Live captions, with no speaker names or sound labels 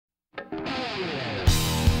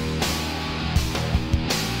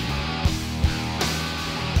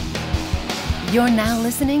You're now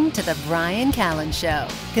listening to The Bryan Callen Show.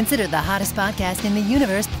 Considered the hottest podcast in the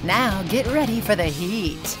universe. Now get ready for the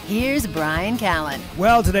heat. Here's Bryan Callen.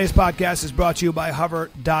 Well, today's podcast is brought to you by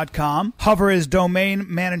Hover.com. Hover is domain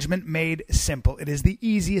management made simple. It is the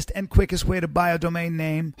easiest and quickest way to buy a domain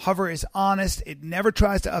name. Hover is honest. It never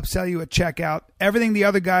tries to upsell you at checkout. Everything the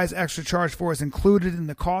other guys extra charge for is included in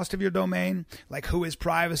the cost of your domain, like who is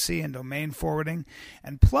privacy and domain forwarding.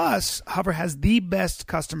 And plus, Hover has the best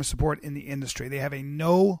customer support in the industry. They have a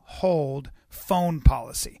no-hold phone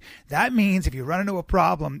policy. That means if you run into a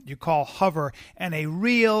problem, you call Hover, and a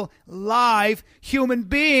real, live human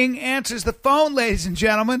being answers the phone, ladies and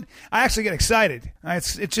gentlemen. I actually get excited.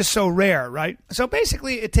 It's just so rare, right? So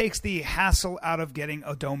basically, it takes the hassle out of getting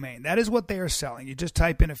a domain. That is what they are selling. You just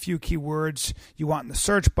type in a few keywords you want in the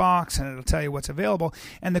search box, and it'll tell you what's available.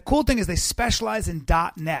 And the cool thing is they specialize in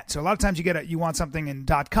 .net. So a lot of times you want something in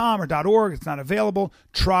 .com or .org. It's not available.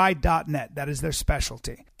 Try .net. That is their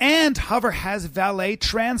specialty. And Hover has valet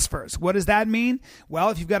transfers. What does that mean? Well,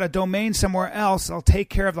 if you've got a domain somewhere else, they'll take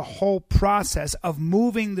care of the whole process of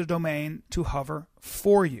moving the domain to Hover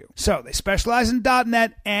for you. So they specialize in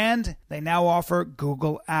 .net, and they now offer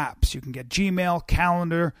Google Apps. You can get Gmail,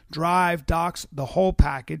 Calendar, Drive, Docs, the whole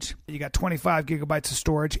package. You got 25 gigabytes of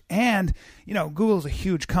storage, and, Google's a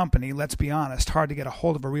huge company, let's be honest. Hard to get a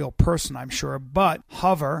hold of a real person, I'm sure, but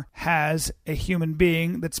Hover has a human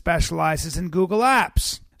being that specializes in Google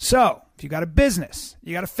Apps. So, if you got a business,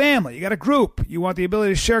 you got a family, you got a group, you want the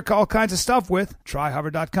ability to share all kinds of stuff with, try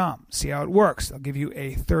Hover.com. See how it works. They'll give you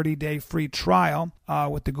a 30-day free trial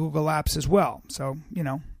with the Google Apps as well. So,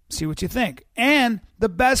 see what you think. And the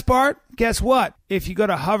best part, guess what? If you go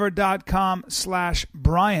to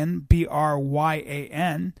hover.com/Bryan,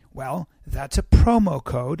 Bryan, well, that's a promo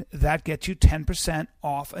code that gets you 10%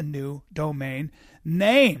 off a new domain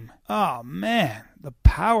name. Oh, man, the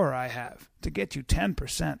power I have to get you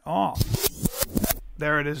 10% off.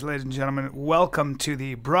 There it is, ladies and gentlemen. Welcome to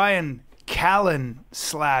the Bryan Callen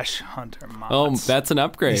 /Hunter Moths. Oh, that's an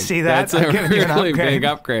upgrade. You see that? That's a really big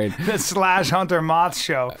upgrade. The /Hunter Moths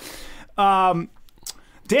show. Dan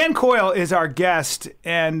Coyle is our guest,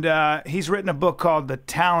 and he's written a book called The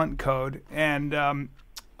Talent Code, and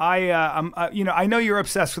I know you're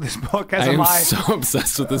obsessed with this book, as am I. I'm so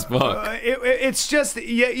obsessed with this book. It's just,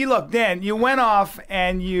 you look, Dan, you went off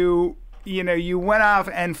and you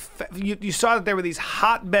saw that there were these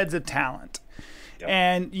hotbeds of talent. Yep.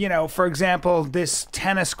 And, for example, this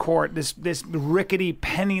tennis court, this rickety,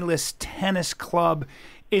 penniless tennis club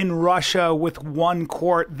in Russia with one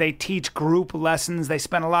court. They teach group lessons. They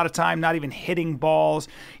spend a lot of time not even hitting balls,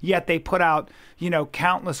 yet they put out,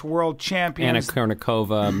 countless world champions. Anna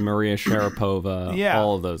Kournikova, Maria Sharapova,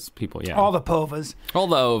 all of those people, All the Povas. All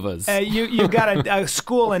the Ovas. You got a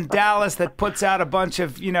school in Dallas that puts out a bunch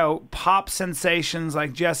of, pop sensations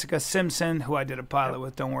like Jessica Simpson, who I did a pilot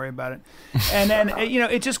with, don't worry about it. And then,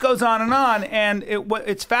 it just goes on. And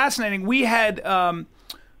it's fascinating. We had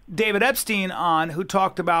David Epstein on, who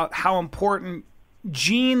talked about how important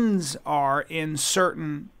genes are in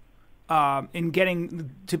certain in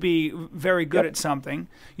getting to be very good at something.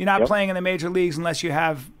 You're not playing in the major leagues unless you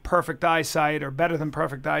have perfect eyesight or better than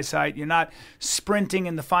perfect eyesight. You're not sprinting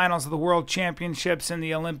in the finals of the World Championships in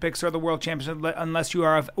the Olympics or the World Championships unless you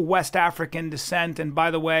are of West African descent, and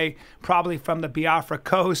by the way, probably from the Biafra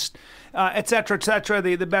coast, et cetera, et cetera.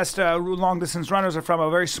 The best long-distance runners are from a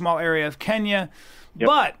very small area of Kenya. Yep.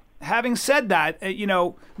 But having said that,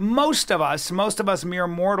 most of us mere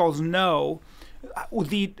mortals know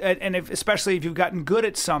especially if you've gotten good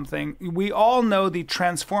at something, we all know the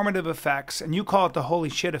transformative effects, and you call it the holy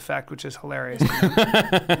shit effect, which is hilarious,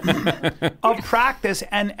 of practice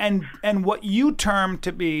and what you term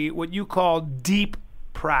to be what you call deep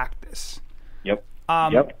practice. Yep.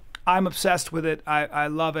 I'm obsessed with it. I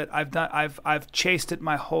love it. I've chased it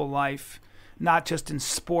my whole life, not just in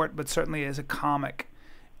sport, but certainly as a comic.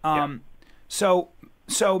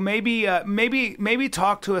 So maybe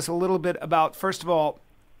talk to us a little bit about, first of all,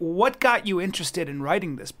 what got you interested in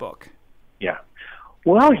writing this book? Yeah.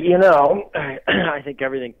 Well, I think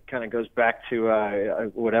everything kind of goes back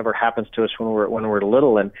to whatever happens to us when we're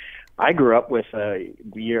little. And I grew up with a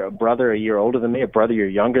brother a year older than me, a brother a year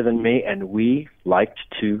younger than me, and we liked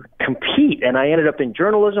to compete. And I ended up in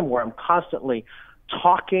journalism, where I'm constantly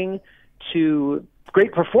talking to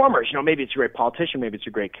great performers. Maybe it's a great politician, maybe it's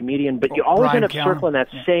a great comedian, but you always Bryan end up Callen. circling that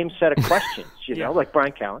same set of questions. like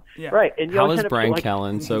Bryan Callen. Yeah. Right. And how is Bryan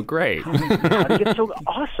Callen so great? How did he get so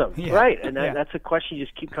awesome? Yeah. Right. And that's a question you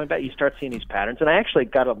just keep coming back. You start seeing these patterns. And I actually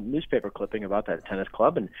got a newspaper clipping about that tennis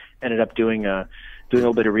club and ended up doing a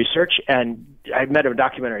little bit of research. And I met a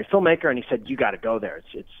documentary filmmaker, and he said, you got to go there.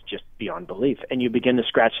 It's just beyond belief. And you begin to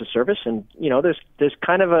scratch the surface. And, there's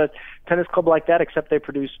kind of a tennis club like that, except they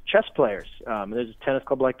produce chess players. There's a tennis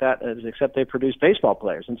club like that, except they produce baseball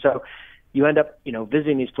players. And so you end up,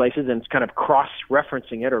 visiting these places and it's kind of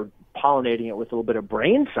cross-referencing it or pollinating it with a little bit of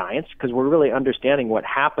brain science, because we're really understanding what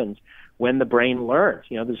happens when the brain learns.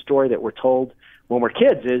 The story that we're told when we're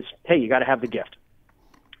kids is, hey, you got to have the gift.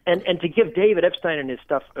 And to give David Epstein and his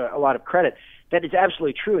stuff a lot of credit, that is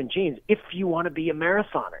absolutely true in genes. If you want to be a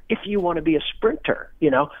marathoner, if you want to be a sprinter,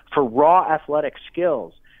 for raw athletic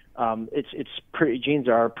skills, genes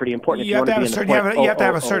are pretty important. You have to have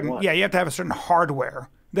a certain hardware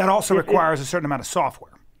that also requires a certain amount of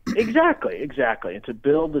software. Exactly. And to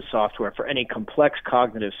build the software for any complex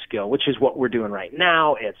cognitive skill, which is what we're doing right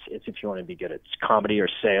now, it's if you want to be good at comedy or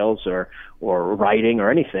sales or writing or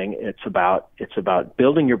anything, it's about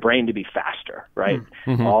building your brain to be faster, right?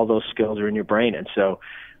 Mm-hmm. All those skills are in your brain, and so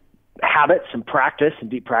habits and practice, and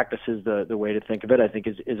deep practice is the way to think of it. I think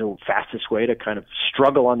is a fastest way to kind of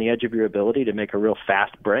struggle on the edge of your ability to make a real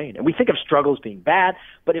fast brain. And we think of struggle as being bad,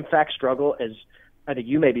 but in fact, struggle as I think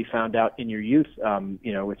you maybe found out in your youth,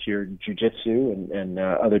 with your jujitsu and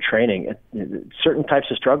other training, certain types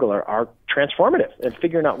of struggle are transformative. And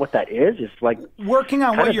figuring out what that is like working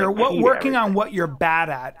on what you're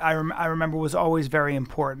bad at. I remember was always very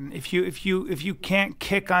important. If you can't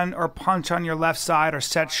kick on or punch on your left side or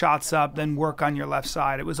set shots up, then work on your left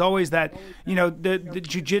side. It was always that. The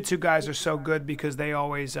jujitsu guys are so good because they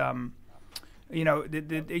always,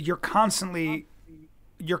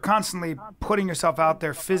 you're constantly putting yourself out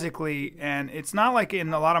there physically, and it's not like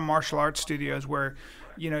in a lot of martial arts studios where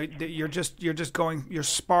you're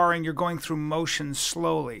sparring, you're going through motions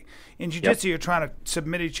slowly. In jiu-jitsu, you're trying to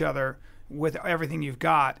submit each other with everything you've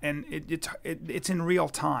got, and it's in real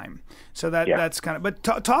time. So that's kind of. But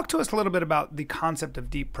talk to us a little bit about the concept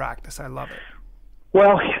of deep practice. I love it.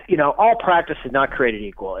 Well, all practice is not created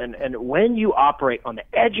equal. And when you operate on the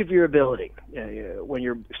edge of your ability, when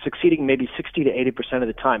you're succeeding maybe 60 to 80% of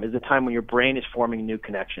the time, is the time when your brain is forming new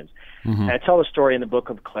connections. Mm-hmm. And I tell the story in the book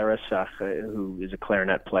of Clarissa, who is a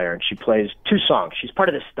clarinet player, and she plays 2 songs. She's part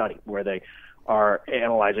of this study where they are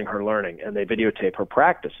analyzing her learning, and they videotape her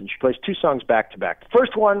practice. And she plays 2 songs back to back. The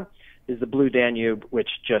first one is the Blue Danube, which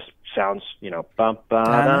just sounds, bum ba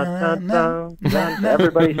da da da.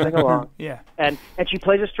 Everybody sing along. Yeah. And she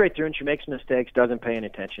plays it straight through, and she makes mistakes, doesn't pay any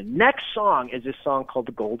attention. Next song is this song called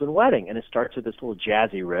The Golden Wedding, and it starts with this little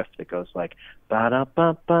jazzy riff that goes like ba da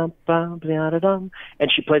ba ba ba da da dum.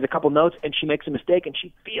 And she plays a couple notes, and she makes a mistake, and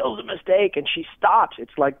she feels a mistake, and she stops.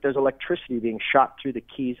 It's like there's electricity being shot through the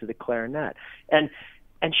keys of the clarinet, and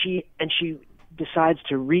she decides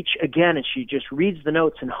to reach again, and she just reads the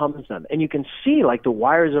notes and hums them, and you can see like the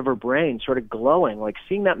wires of her brain sort of glowing, like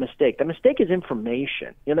seeing that mistake. That mistake is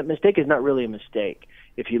information. That mistake is not really a mistake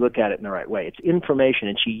if you look at it in the right way. It's information,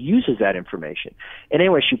 and she uses that information. And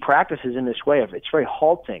anyway, she practices in this way of it's very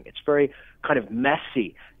halting, it's very kind of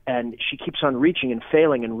messy, and she keeps on reaching and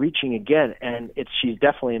failing and reaching again, and she's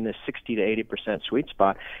definitely in this 60 to 80% sweet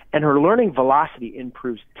spot, and her learning velocity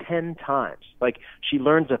improves 10 times. Like she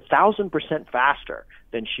learns 1,000% faster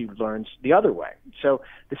than she learns the other way. So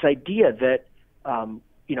this idea that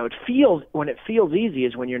when it feels easy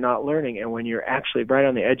is when you're not learning, and when you're actually right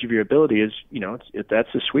on the edge of your ability is, that's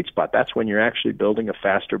the sweet spot. That's when you're actually building a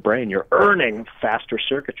faster brain. You're earning faster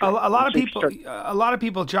circuitry. A lot of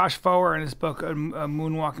people, Josh Foer in his book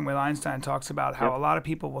Moonwalking with Einstein talks about how a lot of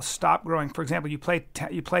people will stop growing. For example, you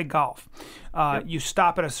play golf. You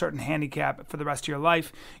stop at a certain handicap for the rest of your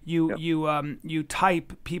life. You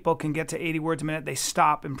type. People can get to 80 words a minute. They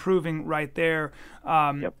stop improving right there.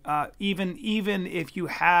 Even if you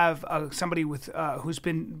have somebody who's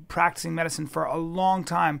been practicing medicine for a long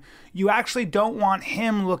time, you actually don't want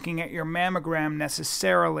him looking at your mammogram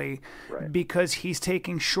necessarily, because he's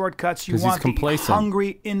taking shortcuts. You want the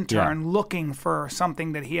hungry intern looking for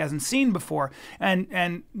something that he hasn't seen before.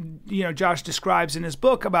 And Josh describes in his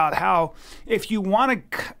book about how if you want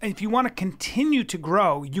to continue to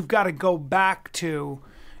grow, you've got to go back to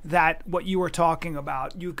that, what you were talking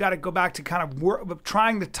about. You've got to go back to kind of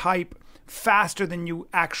trying to type faster than you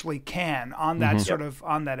actually can on that sort of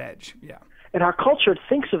on that edge. Yeah. And our culture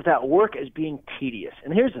thinks of that work as being tedious.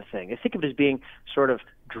 And here's the thing. I think of it as being sort of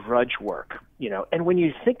drudge work, And when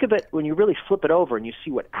you think of it, when you really flip it over and you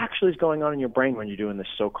see what actually is going on in your brain when you're doing this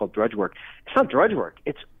so-called drudge work, it's not drudge work.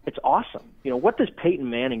 It's awesome. What does Peyton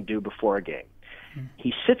Manning do before a game?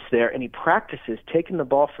 he sits there and he practices taking the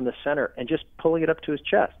ball from the center and just pulling it up to his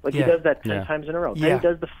chest. Like he does that 10 times in a row. Then he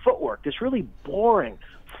does the footwork, this really boring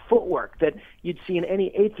footwork that you'd see in any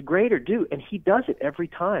 8th grader do, and he does it every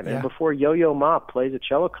time. And before Yo-Yo Ma plays a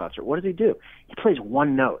cello concert, what does he do? He plays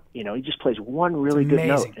one note. He just plays one really good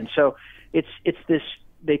note. And so it's this.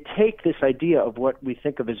 They take this idea of what we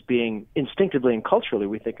think of as being instinctively and culturally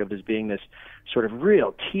we think of as being this sort of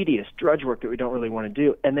real tedious drudge work that we don't really want to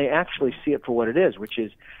do, and they actually see it for what it is, which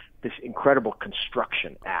is this incredible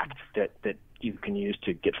construction act that you can use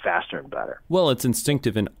to get faster and better. Well, it's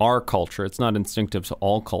instinctive in our culture. It's not instinctive to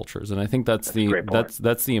all cultures, and I think that's the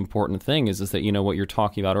important thing is that what you're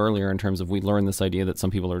talking about earlier in terms of we learn this idea that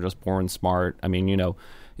some people are just born smart. I mean,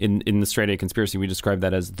 in the Straight A Conspiracy, we describe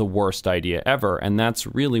that as the worst idea ever, and that's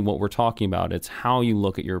really what we're talking about. It's how you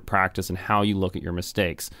look at your practice and how you look at your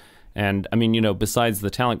mistakes. And I mean, besides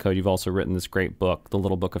the talent code, you've also written this great book, The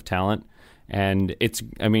Little Book of Talent. And it's,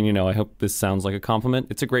 I hope this sounds like a compliment.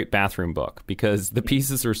 It's a great bathroom book because the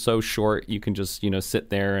pieces are so short, you can just, sit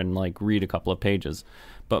there and read a couple of pages.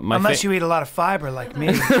 But unless you eat a lot of fiber like me.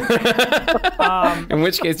 In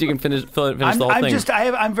which case you can finish the whole thing.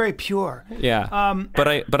 I'm very pure. Yeah.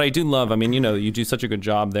 But I do love, you do such a good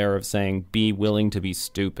job there of saying be willing to be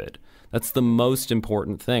stupid. That's the most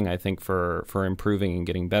important thing, I think, for improving and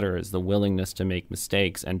getting better is the willingness to make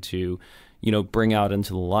mistakes and to bring out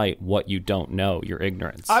into the light what you don't know, your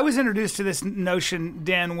ignorance. I was introduced to this notion,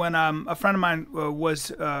 Dan, when a friend of mine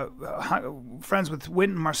was friends with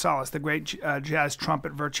Wynton Marsalis, the great jazz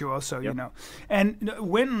trumpet virtuoso, And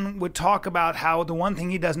Wynton would talk about how the one thing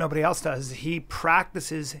he does nobody else does is he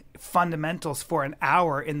practices fundamentals for an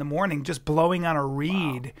hour in the morning, just blowing on a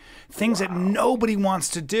reed, things that nobody wants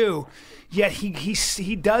to do. Yet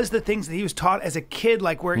he does the things that he was taught as a kid,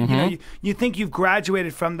 like where you think you've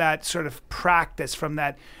graduated from that sort of practice, from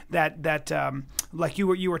that like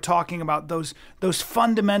you were talking about those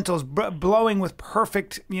fundamentals, blowing with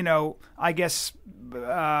perfect,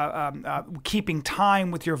 keeping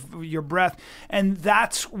time with your breath, and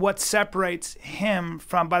that's what separates him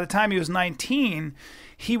from. By the time he was 19.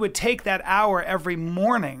 He would take that hour every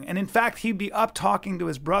morning. And in fact, he'd be up talking to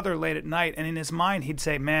his brother late at night. And in his mind, he'd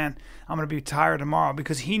say, man, I'm going to be tired tomorrow.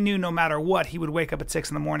 Because he knew no matter what, he would wake up at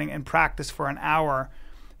 6 a.m. and practice for an hour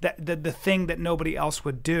the thing that nobody else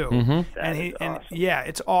would do.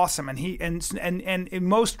 It's awesome. And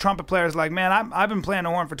most trumpet players are like, man, I've been playing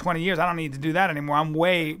the horn for 20 years. I don't need to do that anymore. I'm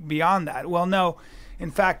way beyond that. Well, no.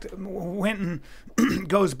 In fact, Wynton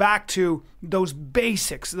goes back to those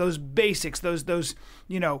basics, and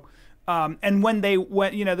when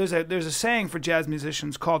there's a saying for jazz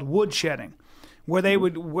musicians called woodshedding, where they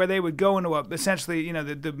would go into essentially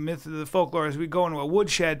the myth of the folklore is we go into a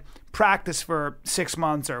woodshed, practice for 6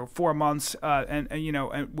 months or 4 months, and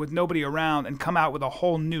with nobody around, and come out with a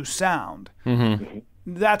whole new sound. Mm-hmm.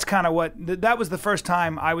 That's kind of that was the first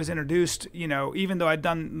time I was introduced, even though I'd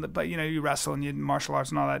done, but you wrestle and you martial arts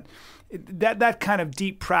and all that. That kind of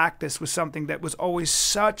deep practice was something that was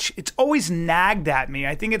always it's always nagged at me.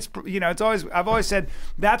 I think I've always said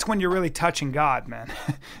that's when you're really touching God, man,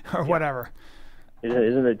 or whatever.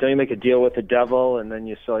 Isn't it? Don't you make a deal with the devil and then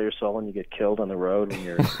you sell your soul and you get killed on the road when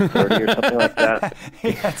you're 30 or something like that?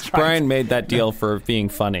 Yeah, that's right. Bryan made that deal for being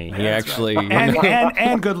funny. He actually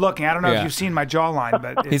and good looking. I don't know if you've seen my jawline,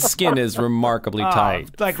 but his skin is remarkably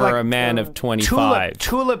tight for a man of 25.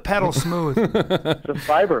 Tulip petal smooth. It's a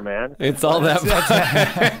fiber, man. It's all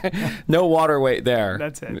that. No water weight there.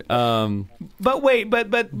 That's it.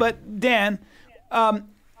 But Dan,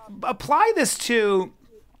 apply this to.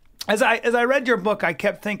 As I read your book, I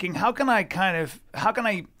kept thinking, how can I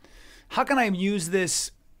use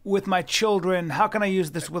this with my children? How can I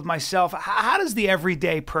use this with myself? How does the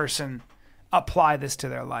everyday person apply this to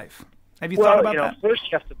their life? Have you thought about that? First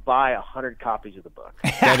you have to buy 100 copies of the book.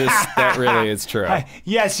 That really is true.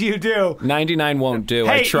 Yes, you do. 99 won't do.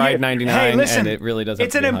 I tried 99, listen, and it really doesn't.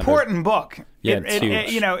 It's an important book. Yeah, it's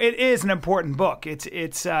huge. It is an important book.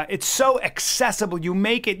 It's so accessible. You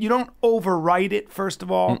make it. You don't overwrite it. First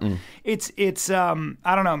of all, it's I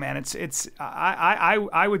don't know, man.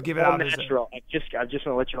 I would give it out natural. I just want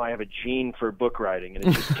to let you know I have a gene for book writing, and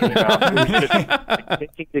it just came out. It was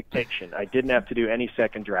just dictation. I didn't have to do any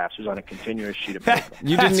second drafts. It was on a continuous sheet of paper.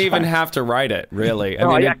 You didn't even have to write it, really.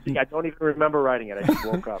 I don't even remember writing it. I just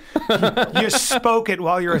woke up. You spoke it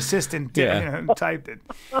while your assistant typed it.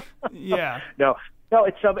 Yeah. No, No,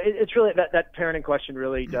 it's really that parenting question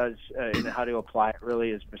really does, and how to apply it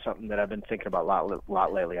really is something that I've been thinking about a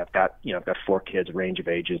lot lately. I've got 4 kids, a range of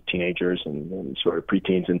ages, teenagers and sort of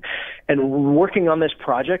preteens, and working on this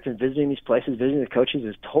project and visiting these places, visiting the coaches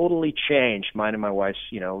has totally changed mine and my wife's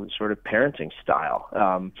sort of parenting style.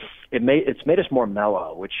 It's made us more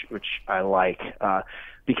mellow, which I like.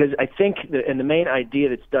 Because I think and the main idea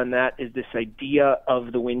that's done that is this idea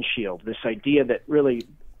of the windshield, this idea that really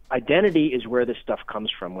identity is where this stuff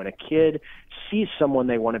comes from. When a kid sees someone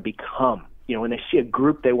they want to become, when they see a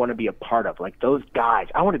group they want to be a part of, like those guys,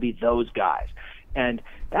 I want to be those guys. And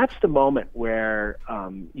that's the moment where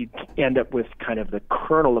you end up with kind of the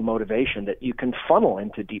kernel of motivation that you can funnel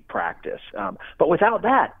into deep practice. But without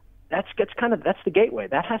that, that's the gateway.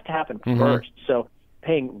 That has to happen first. So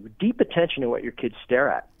paying deep attention to what your kids stare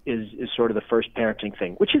at is sort of the first parenting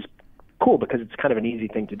thing, which is cool because it's kind of an easy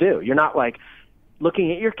thing to do. You're not like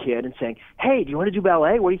looking at your kid and saying, "Hey, do you want to do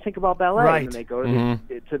ballet? What do you think about ballet?" Right. And then they go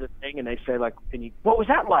to the thing and they say, like, "What was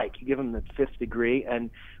that like?" You give them the 5th degree, and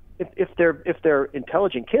if they're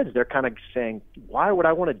intelligent kids, they're kind of saying, "Why would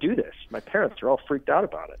I want to do this?" My parents are all freaked out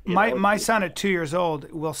about it. My son at 2 years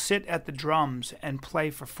old will sit at the drums and play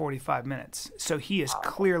for 45 minutes. So he has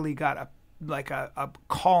clearly got a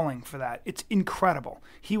calling for that. It's incredible.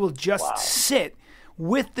 He will just sit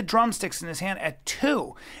with the drumsticks in his hand at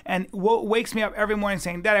 2, and wakes me up every morning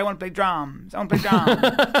saying, "Dad, I want to play drums. I want to play drums.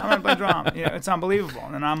 I want to play drums." It's unbelievable.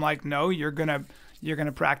 And I'm like, "No, you're gonna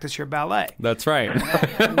practice your ballet. That's right.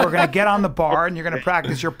 We're gonna get on the bar and you're gonna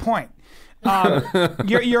practice your point."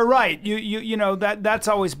 You're right. That's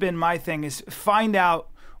always been my thing, is find out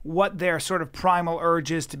what their sort of primal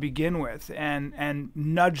urge is to begin with, and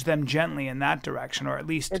nudge them gently in that direction, or at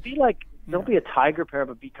least. And be like, don't be a tiger parent,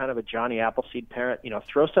 but be kind of a Johnny Appleseed parent.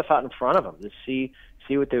 Throw stuff out in front of them to see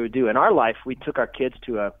what they would do. In our life, we took our kids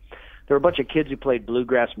to there were a bunch of kids who played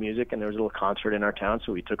bluegrass music, and there was a little concert in our town,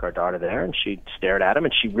 so we took our daughter there, and she stared at him,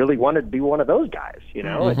 and she really wanted to be one of those guys,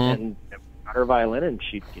 and got her violin, and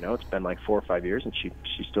she, it's been like 4 or 5 years, and she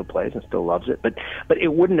still plays and still loves it. But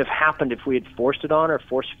it wouldn't have happened if we had forced it on her,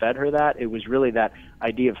 force-fed her that. It was really that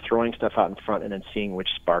idea of throwing stuff out in front and then seeing which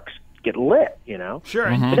sparks get lit, Sure.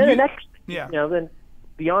 But then the next, then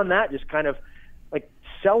beyond that, just kind of like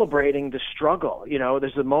celebrating the struggle.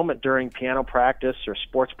 There's a moment during piano practice or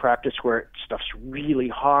sports practice where stuff's really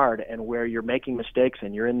hard and where you're making mistakes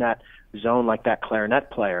and you're in that zone like that clarinet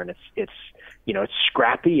player, and it's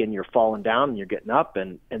scrappy and you're falling down and you're getting up,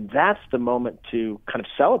 and that's the moment to kind of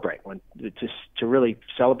celebrate, to really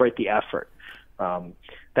celebrate the effort.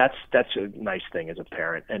 That's a nice thing as a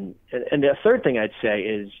parent. And the third thing I'd say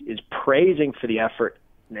is praising for the effort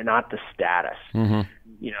and not the status.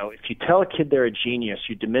 If you tell a kid they're a genius,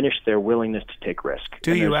 you diminish their willingness to take risk.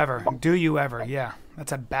 Do you ever? Yeah,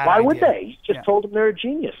 that's a bad idea. Why would they? You just told them they're a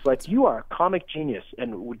genius. Like, you are a comic genius,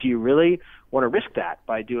 and do you really want to risk that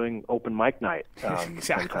by doing open mic night?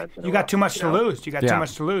 Exactly. You got too much to lose. You got too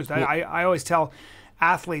much to lose. I always tell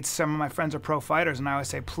athletes, some of my friends are pro fighters, and I always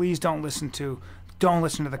say, please don't listen to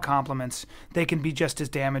the compliments. They can be just as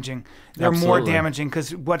damaging. They're more damaging,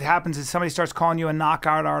 because what happens is somebody starts calling you a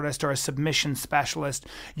knockout artist or a submission specialist.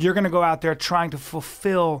 You're going to go out there trying to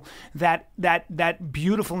fulfill that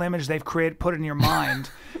beautiful image they've put in your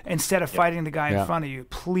mind instead of fighting the guy in front of you.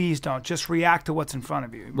 Please don't. Just react to what's in front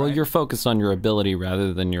of you. Well, right? You're focused on your ability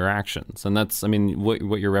rather than your actions. And that's, what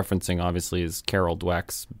you're referencing obviously is Carol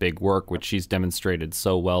Dweck's big work, which she's demonstrated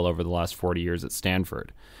so well over the last 40 years at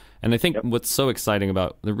Stanford. And I think what's so exciting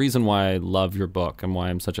about the reason why I love your book and why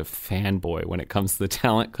I'm such a fanboy when it comes to the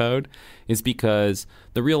talent code is because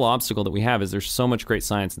the real obstacle that we have is there's so much great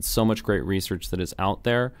science and so much great research that is out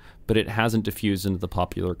there, but it hasn't diffused into the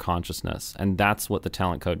popular consciousness. And that's what the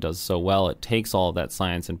talent code does so well. It takes all of that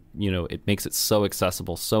science and, it makes it so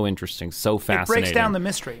accessible, so interesting, so fascinating. It breaks down the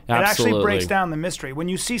mystery. Absolutely. It actually breaks down the mystery. When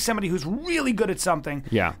you see somebody who's really good at something,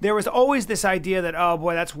 there was always this idea that, oh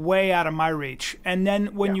boy, that's way out of my reach. And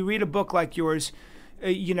then when you read a book like yours,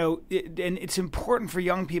 and it's important for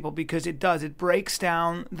young people because it breaks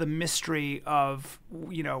down the mystery of,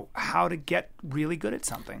 how to get really good at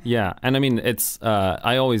something. Yeah. And it's,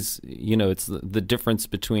 I always, it's the difference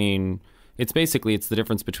between, it's the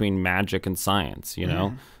difference between magic and science,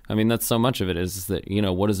 that's so much of it is that,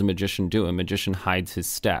 what does a magician do? A magician hides his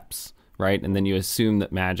steps. Right? And then you assume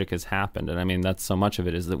that magic has happened. And that's so much of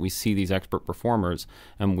it is that we see these expert performers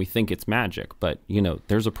and we think it's magic, but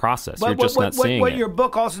there's a process. You're just not seeing it. What your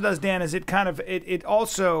book also does, Dan, is it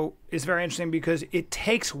also is very interesting because it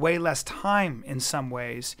takes way less time in some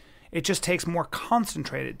ways. It just takes more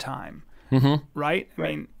concentrated time. Mm-hmm. Right?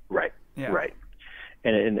 Right. Yeah. Right.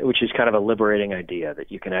 and which is kind of a liberating idea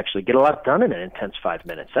that you can actually get a lot done in an intense 5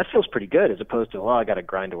 minutes. That feels pretty good, as opposed to, well, I got to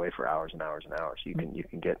grind away for hours and hours and hours. You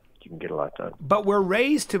can get a lot done. But we're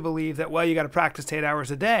raised to believe that, well, you got to practice 8 hours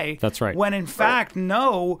a day. That's right. When in fact,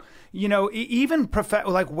 no, even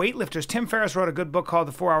like weightlifters. Tim Ferriss wrote a good book called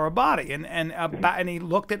The 4-Hour Body, and he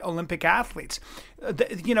looked at Olympic athletes.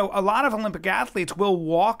 A lot of Olympic athletes will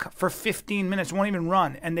walk for 15 minutes, won't even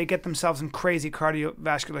run, and they get themselves in crazy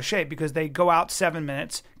cardiovascular shape because they go out 7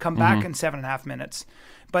 minutes, come back in 7.5 minutes.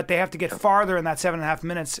 But they have to get farther in that 7.5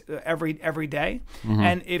 minutes every day.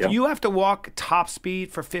 And if you have to walk top speed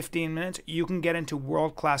for 15 minutes, you can get into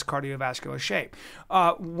world-class cardiovascular shape.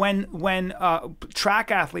 When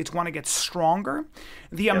track athletes want to get stronger,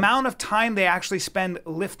 the amount of time they actually spend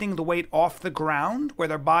lifting the weight off the ground, where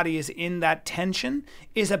their body is in that tension,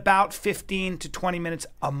 is about 15 to 20 minutes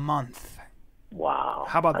a month. Wow.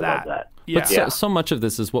 How about that? Love that. Yeah. But so much of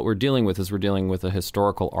this is what we're dealing with a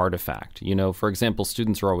historical artifact. For example,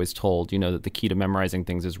 students are always told, that the key to memorizing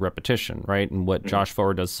things is repetition, right? And what Josh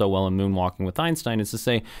Foer does so well in Moonwalking with Einstein is to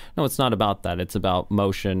say, no, it's not about that. It's about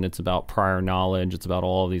motion. It's about prior knowledge. It's about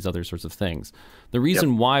all of these other sorts of things. The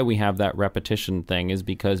reason why we have that repetition thing is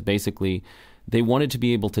because basically they wanted to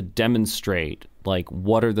be able to demonstrate, like,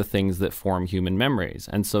 what are the things that form human memories.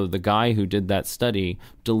 And so the guy who did that study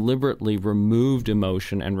deliberately removed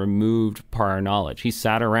emotion and removed prior knowledge. He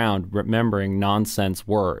sat around remembering nonsense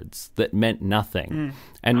words that meant nothing.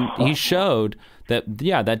 And he showed that,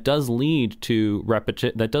 that does lead to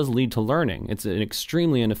learning. It's an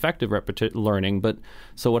extremely ineffective learning. But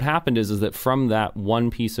so what happened is that from that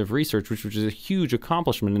one piece of research, which is a huge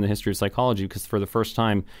accomplishment in the history of psychology, because for the first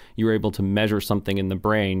time you were able to measure something in the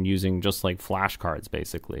brain using just like flashcards,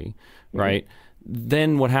 basically, right?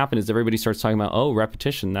 Then what happened is everybody starts talking about,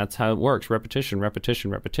 repetition, that's how it works, repetition.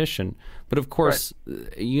 But of course,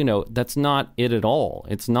 that's not it at all.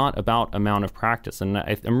 It's not about amount of practice. And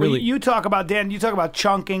I'm really... You talk about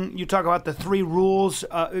chunking, you talk about the 3 rules.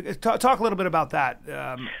 Talk a little bit about that.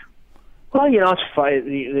 Well, it's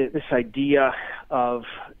funny, this idea of,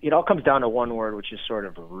 it all comes down to one word, which is sort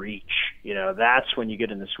of reach. That's when you get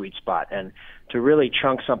in the sweet spot. And to really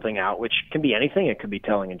chunk something out, which can be anything. It could be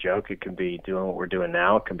telling a joke. It can be doing what we're doing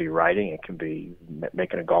now. It can be writing. It can be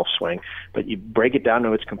making a golf swing. But you break it down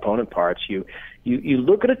to its component parts. You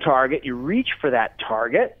look at a target. You reach for that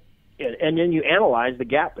target. And then you analyze the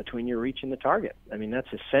gap between your reach and the target. I mean, that's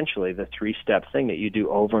essentially the 3-step thing that you do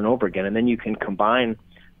over and over again. And then you can combine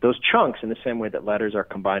those chunks in the same way that letters are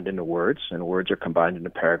combined into words, and words are combined into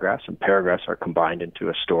paragraphs, and paragraphs are combined into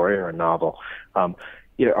a story or a novel.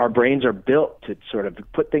 Our brains are built to sort of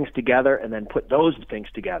put things together and then put those things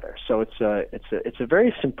together. So it's a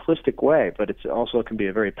very simplistic way, but it's also can be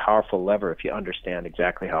a very powerful lever if you understand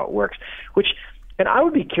exactly how it works. And I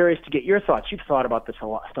would be curious to get your thoughts. You've thought about this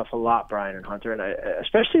stuff a lot, Bryan and Hunter, and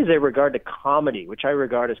especially as they regard to comedy, which I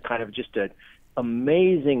regard as kind of just an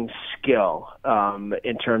amazing skill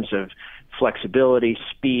in terms of flexibility,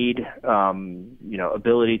 speed,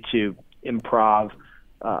 ability to improv,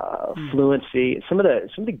 fluency. Some of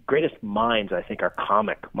the greatest minds, I think, are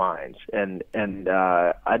comic minds, and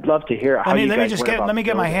I'd love to hear how you guys went about let me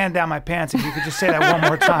get my hand down my pants. If you could just say that one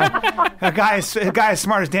more time. A guy as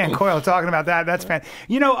smart as Dan Coyle talking about that. That's fantastic.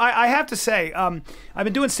 I have to say, I've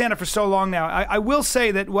been doing stand-up for so long now. I will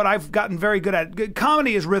say that what I've gotten very good at,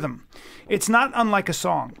 comedy is rhythm. It's not unlike a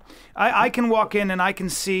song. I can walk in and I can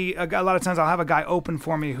see a lot of times I'll have a guy open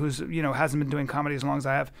for me who's hasn't been doing comedy as long as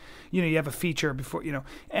I have. You have a feature before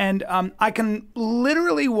and I can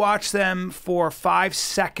literally watch them for 5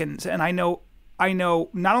 seconds, and I know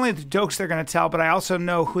not only the jokes they're going to tell, but I also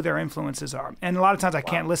know who their influences are. And a lot of times I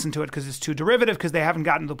can't listen to it because it's too derivative, because they haven't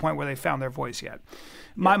gotten to the point where they found their voice yet.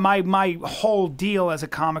 My whole deal as a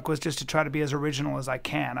comic was just to try to be as original as I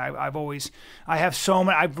can. I've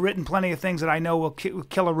written plenty of things that I know will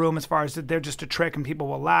kill a room, as far as that they're just a trick and people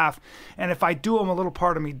will laugh. And if I do them, a little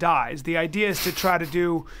part of me dies. The idea is to try to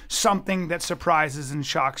do something that surprises and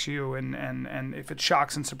shocks you, and if it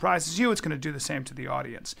shocks and surprises you, it's going to do the same to the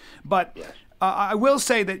audience. But I will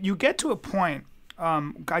say that you get to a point.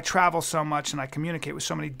 I travel so much and I communicate with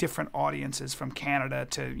so many different audiences, from Canada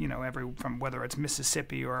to from whether it's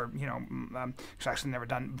Mississippi or I've actually never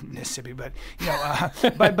done Mississippi, but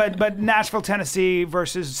but Nashville, Tennessee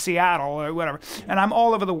versus Seattle or whatever, and I'm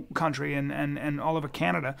all over the country and all over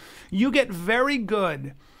Canada. You get very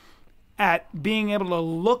good at being able to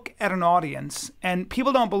look at an audience, and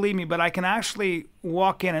people don't believe me, but I can actually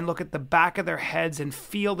walk in and look at the back of their heads and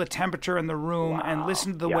feel the temperature in the room and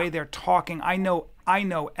listen to the way they're talking. I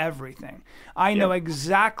know everything. I know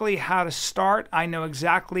exactly how to start. I know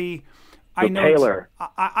exactly I know tailor.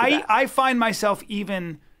 I find myself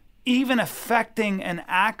even affecting an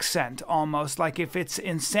accent almost, like if it's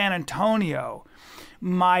in San Antonio,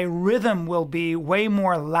 my rhythm will be way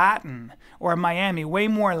more Latin, or Miami, way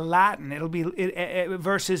more Latin. It'll be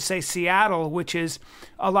versus, say, Seattle, which is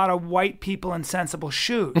a lot of white people in sensible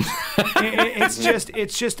shoes. It's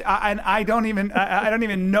just, I don't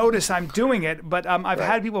even notice I'm doing it. But I've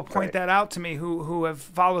had people point that out to me who have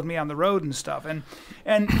followed me on the road and stuff,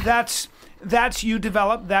 and that's you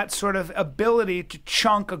develop that sort of ability to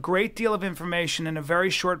chunk a great deal of information in a very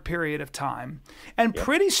short period of time. And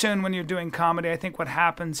pretty soon when you're doing comedy, I think what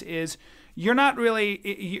happens is you're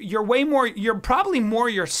probably more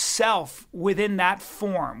yourself within that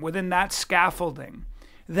form, within that scaffolding,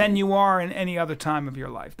 than you are in any other time of your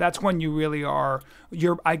life. That's when you really are,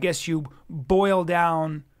 I guess you boil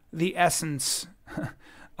down the essence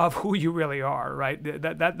of who you really are, right?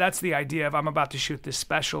 That's the idea of, I'm about to shoot this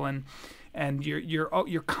special, and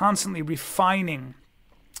you're constantly refining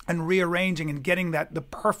and rearranging and getting the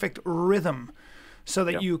perfect rhythm, so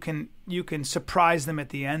that you can surprise them at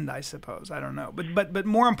the end, I suppose. I don't know, but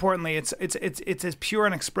more importantly, it's as pure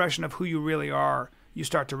an expression of who you really are. You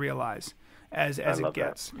start to realize as it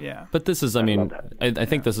gets. That. Yeah. But this is, I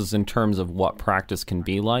think this is in terms of what practice can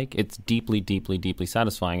be like. It's deeply, deeply, deeply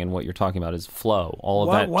satisfying, and what you're talking about is flow. All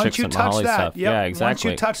of that once you touch that stuff. Yep. Yeah, exactly. Once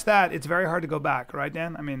you touch that, it's very hard to go back, right,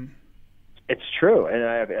 Dan? I mean, it's true, and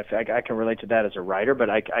I can relate to that as a writer. But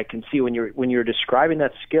I can see when you're describing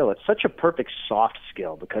that skill, it's such a perfect soft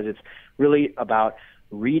skill, because it's really about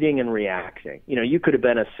reading and reacting. You could have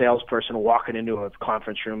been a salesperson walking into a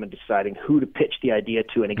conference room and deciding who to pitch the idea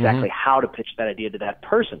to and exactly how to pitch that idea to that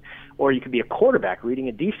person. Or you could be a quarterback reading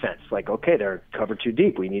a defense, like, okay, they're covered too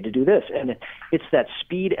deep, we need to do this. And it's that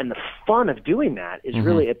speed and the fun of doing that is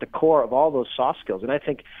really at the core of all those soft skills. And I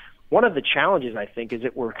think one of the challenges, is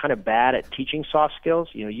that we're kind of bad at teaching soft skills.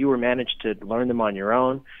 You were managed to learn them on your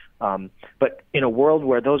own. But in a world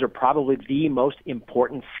where those are probably the most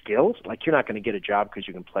important skills, like, you're not going to get a job because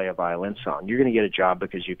you can play a violin song. You're going to get a job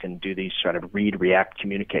because you can do these sort of read, react,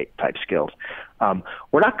 communicate type skills.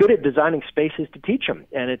 We're not good at designing spaces to teach them,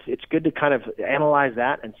 and it's good to kind of analyze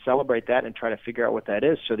that and celebrate that and try to figure out what that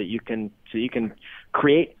is, so that you can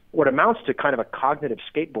create what amounts to kind of a cognitive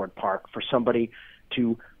skateboard park for somebody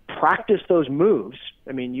to practice those moves.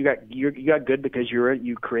 I mean, you got good because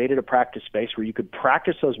you created a practice space where you could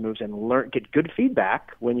practice those moves and get good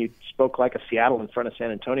feedback. When you spoke like a Seattle in front of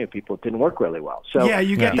San Antonio people, it didn't work really well. So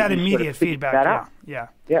you get that immediate feedback. Yeah.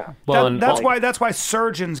 Well, that's why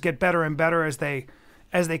surgeons get better and better as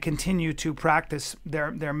they continue to practice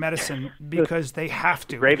their medicine, because they have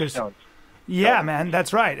to. Gravestones. Yeah, man,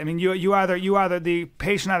 that's right. I mean, you either the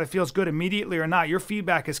patient either feels good immediately or not. Your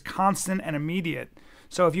feedback is constant and immediate.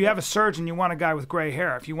 So if you have a surgeon, you want a guy with gray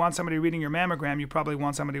hair. If you want somebody reading your mammogram, you probably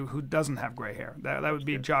want somebody who doesn't have gray hair. That would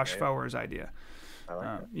be Josh Fower's idea. I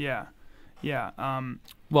like that. Yeah.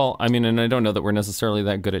 Well, I mean, and I don't know that we're necessarily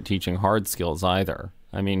that good at teaching hard skills either.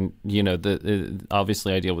 I mean,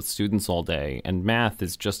 obviously I deal with students all day, and math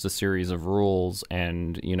is just a series of rules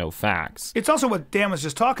and, facts. It's also what Dan was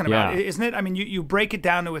just talking about, isn't it? I mean, you break it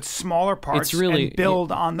down to its smaller parts and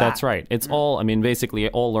build on that. That's right. It's basically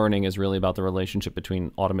all learning is really about the relationship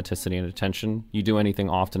between automaticity and attention. You do anything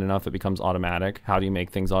often enough, it becomes automatic. How do you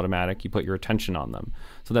make things automatic? You put your attention on them.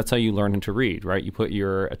 So that's how you learn to read, right? You put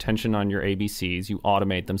your attention on your ABCs, you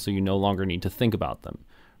automate them so you no longer need to think about them.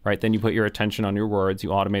 Right, then you put your attention on your words, you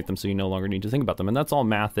automate them so you no longer need to think about them. And that's all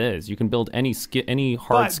math is. You can build any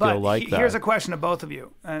hard skill like that. Here's a question to both of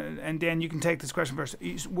you. And Dan, you can take this question first.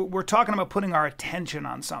 We're talking about putting our attention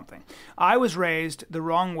on something. I was raised the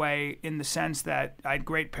wrong way in the sense that I had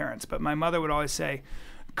great parents, but my mother would always say,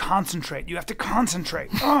 concentrate. You have to concentrate.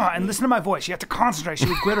 And listen to my voice. You have to concentrate. She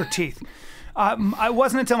would grit her teeth. I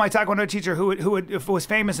wasn't until my Taekwondo teacher who was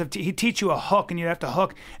famous, he'd teach you a hook, and you'd have to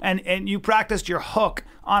hook, and you practiced your hook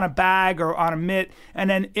on a bag or on a mitt, and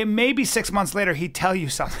then it may be 6 months later he'd tell you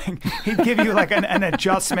something. He'd give you like an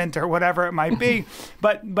adjustment or whatever it might be,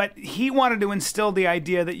 but he wanted to instill the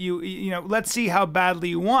idea that you let's see how badly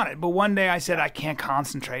you want it. But one day I said, I can't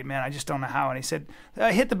concentrate, man. I just don't know how. And he said,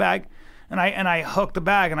 hit the bag. And I hooked the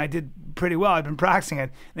bag, and I did pretty well. I'd been practicing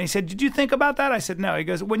it. And he said, did you think about that? I said, no. He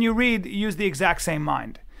goes, when you read, use the exact same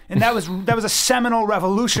mind. And that was a seminal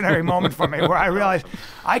revolutionary moment for me, where I realized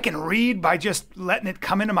I can read by just letting it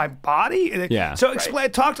come into my body. Yeah. So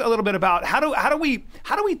talk a little bit about how do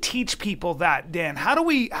we teach people that, Dan? How do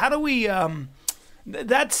we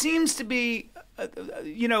that seems to be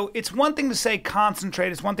it's one thing to say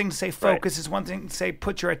concentrate, it's one thing to say focus, it's one thing to say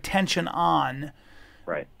put your attention on.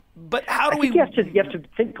 Right. But how do I think you have to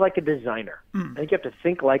think like a designer. I think you have to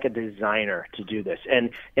think like a designer to do this. And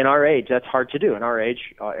in our age, that's hard to do. In our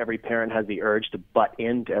age, every parent has the urge to butt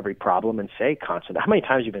into every problem and say constant. How many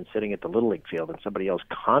times have you been sitting at the Little League field and somebody else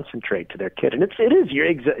concentrate to their kid? And it is your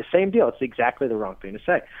same deal. It's exactly the wrong thing to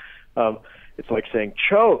say. It's like saying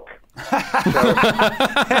choke.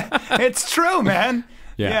 It's true, man.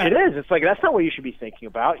 Yeah. It is. It's like that's not what you should be thinking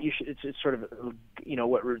about. You should. It's sort of,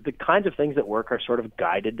 the kinds of things that work are sort of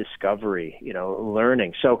guided discovery,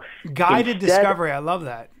 learning. So guided discovery. I love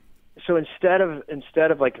that. So instead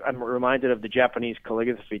of like, I'm reminded of the Japanese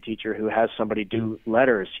calligraphy teacher who has somebody do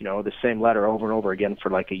letters, the same letter over and over again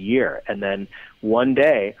for like a year, and then one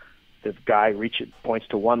day the guy points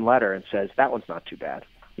to one letter and says, "That one's not too bad."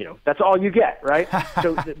 That's all you get, right?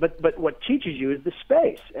 So, but what teaches you is the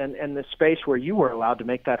space, and the space where you were allowed to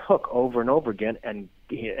make that hook over and over again, and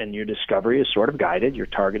your discovery is sort of guided. You're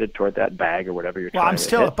targeted toward that bag or whatever you're trying to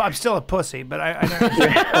hit. I'm still a pussy, but I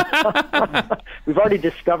We've already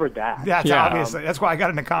discovered that. That's obviously. That's why I got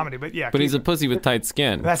into comedy, but yeah. But he's a pussy with tight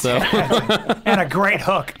skin. That's and a great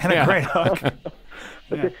hook.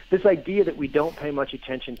 But this idea that we don't pay much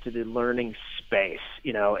attention to the learning space,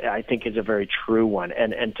 I think is a very true one.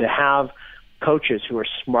 And to have coaches who are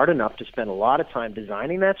smart enough to spend a lot of time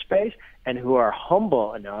designing that space and who are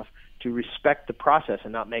humble enough to respect the process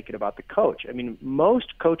and not make it about the coach. I mean,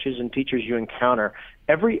 most coaches and teachers you encounter,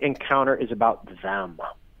 every encounter is about them.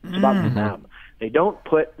 It's about them. They don't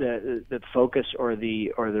put the focus or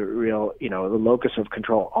the real, the locus of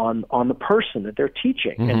control on the person that they're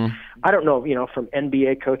teaching. And I don't know, from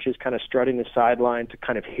NBA coaches kind of strutting the sideline to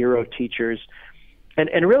kind of hero teachers. And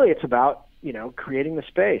really it's about, creating the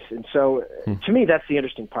space. And so to me, that's the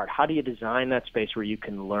interesting part. How do you design that space where you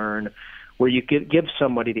can learn, where you give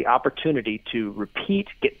somebody the opportunity to repeat,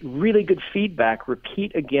 get really good feedback,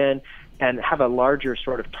 repeat again, and have a larger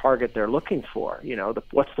sort of target they're looking for.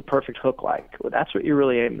 What's the perfect hook like? Well, that's what you're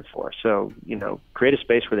really aiming for. So, create a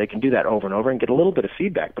space where they can do that over and over and get a little bit of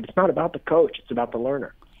feedback. But it's not about the coach; it's about the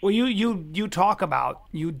learner. Well, you talk about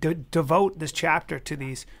devote this chapter to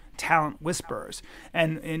these talent whisperers,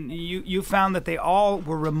 and you found that they all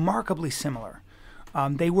were remarkably similar.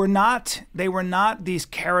 They were not these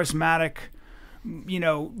charismatic,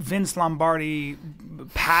 Vince Lombardi,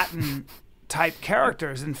 Patton type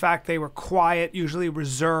characters. In fact, they were quiet, usually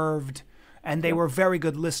reserved, and they were very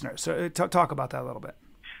good listeners. So talk about that a little bit.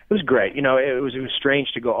 It was great. It was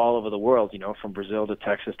strange to go all over the world, from Brazil to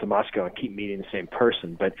Texas to Moscow and keep meeting the same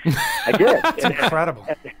person. But I did. It's incredible.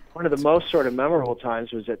 One of the most sort of memorable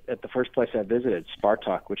times was at the first place I visited,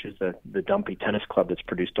 Spartak, which is the dumpy tennis club that's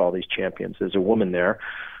produced all these champions. There's a woman there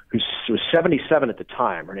who was 77 at the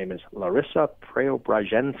time. Her name is Larissa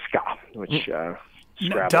Preobrazhenska, which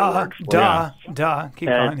Keep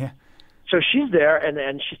going, yeah. So she's there,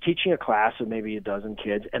 and she's teaching a class of maybe a dozen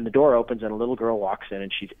kids, and the door opens, and a little girl walks in,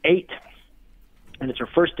 and she's 8. And it's her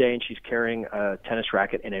first day, and she's carrying a tennis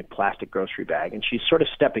racket in a plastic grocery bag, and she's sort of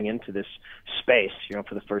stepping into this space,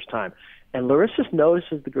 for the first time. And Larissa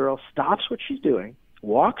notices the girl, stops what she's doing,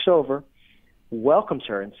 walks over, welcomes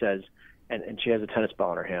her, and says, and she has a tennis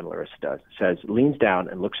ball in her hand, Larissa does, leans down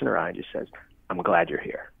and looks in her eye and just says, "I'm glad you're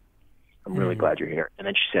here. I'm really glad you're here." And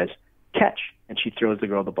then she says, "Catch." And she throws the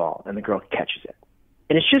girl the ball, and the girl catches it.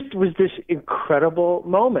 And it just was this incredible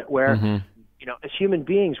moment where, as human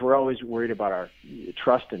beings, we're always worried about our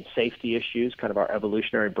trust and safety issues. Kind of our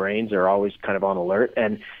evolutionary brains are always kind of on alert.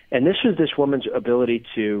 And this was this woman's ability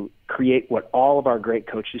to create what all of our great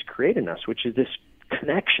coaches create in us, which is this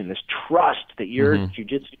connection, this trust that your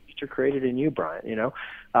jiu-jitsu teacher created in you, Bryan,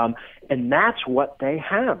 and that's what they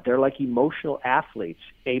have. They're like emotional athletes,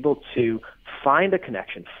 able to find a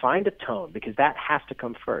connection, find a tone, because that has to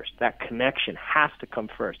come first. That connection has to come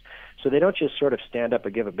first. So they don't just sort of stand up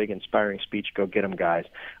and give a big inspiring speech, go get them, guys.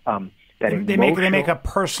 They make a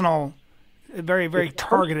personal, very, very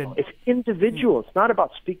targeted. Personal. It's individual. It's not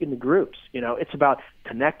about speaking to groups. It's about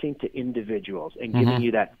connecting to individuals and giving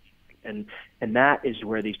you that. And that is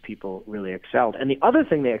where these people really excelled. And the other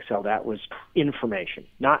thing they excelled at was information.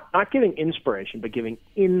 Not giving inspiration, but giving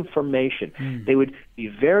information. They would be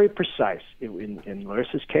very precise. In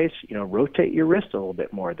Larissa's case, rotate your wrist a little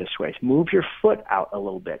bit more this way. Move your foot out a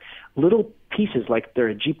little bit. Little pieces like they're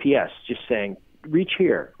a GPS, just saying, reach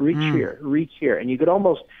here, reach here, reach here. And you could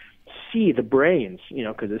almost see the brains,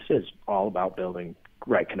 because this is all about building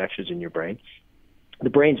right connections in your brain. The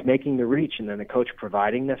brain's making the reach, and then the coach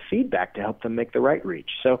providing the feedback to help them make the right reach.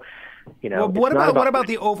 So, Well, what about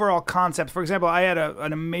the overall concept? For example, I had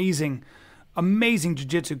an amazing amazing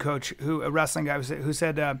jiu-jitsu coach, a wrestling guy, who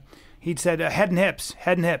said he'd said head and hips,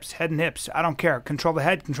 head and hips, head and hips. I don't care. Control the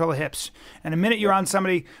head, control the hips. And the minute you're on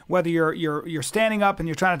somebody, whether you're standing up and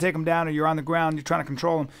you're trying to take them down, or you're on the ground, you're trying to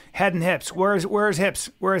control them. Head and hips. Where's hips?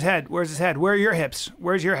 Where's head? Where's his head? Where are your hips?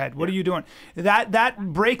 Where's your head? What are you doing? That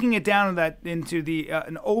breaking it down into the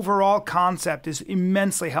an overall concept is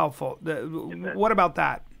immensely helpful. What about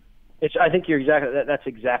that? I think that's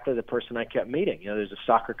exactly the person I kept meeting. There's a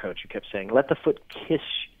soccer coach who kept saying, let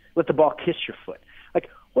the ball kiss your foot. Like,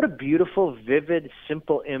 what a beautiful, vivid,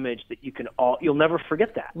 simple image that you'll never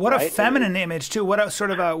forget that. What right? a feminine image too. What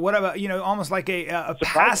a almost like a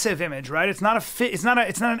passive image, right? It's not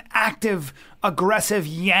an active, aggressive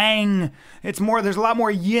yang. It's more. There's a lot more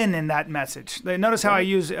yin in that message. Notice how I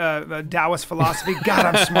use Taoist philosophy. God,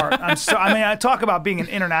 I'm smart. I talk about being an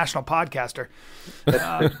international podcaster.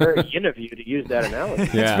 It's very yin of you to use that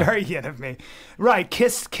analogy. Yeah. It's very yin of me. Right.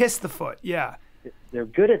 Kiss the foot. Yeah. They're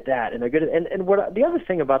good at that, and they're good at, and what the other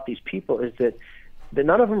thing about these people is that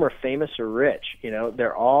none of them are famous or rich.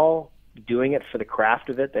 They're all doing it for the craft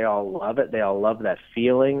of it. They all love it. They all love that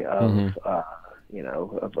feeling of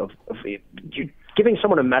of giving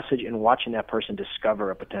someone a message and watching that person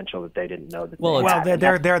discover a potential that they didn't know that they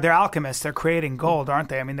had. They're alchemists. They're creating gold, aren't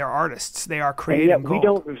they? I mean, they're artists. They are creating gold. We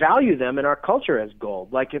don't value them in our culture as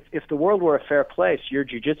gold. Like if the world were a fair place, your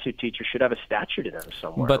jiu-jitsu teacher should have a statue to them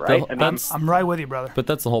somewhere, right? I'm right with you, brother. But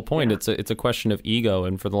that's the whole point. Yeah. It's a question of ego,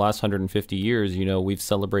 and for the last 150 years, we've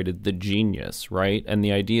celebrated the genius, right? And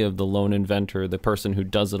the idea of the lone inventor, the person who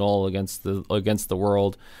does it all against the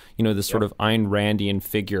world, this sort of Ayn Randian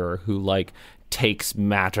figure who takes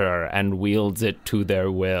matter and wields it to their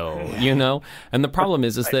will, And the problem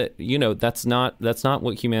is that, that's not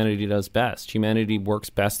what humanity does best. Humanity works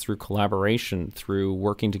best through collaboration, through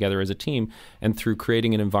working together as a team, and through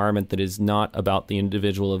creating an environment that is not about the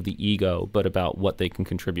individual of the ego, but about what they can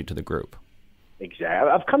contribute to the group. Exactly.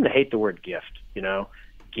 I've come to hate the word gift,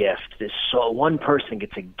 gift. One person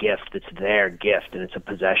gets a gift that's their gift, and it's a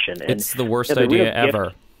possession. And it's the worst idea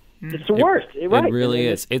ever. It's the worst. It really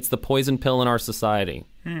is. It's the poison pill in our society.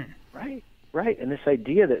 Right. And this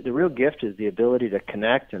idea that the real gift is the ability to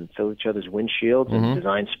connect and fill each other's windshields and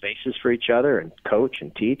design spaces for each other and coach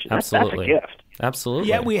and teach. Absolutely. That's a gift. Absolutely.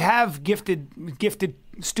 Yeah, we have gifted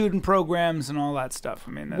student programs and all that stuff.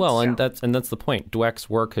 I mean, that's the point. Dweck's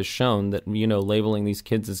work has shown that labeling these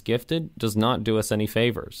kids as gifted does not do us any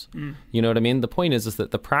favors. You know what I mean? The point is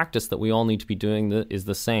that the practice that we all need to be doing is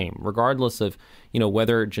the same, regardless of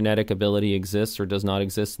whether genetic ability exists or does not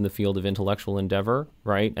exist in the field of intellectual endeavor,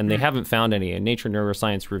 right? And they haven't found any. A Nature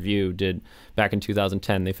Neuroscience Review did back in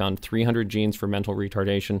 2010. They found 300 genes for mental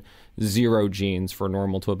retardation, 0 genes for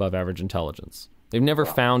normal to above average intelligence. They've never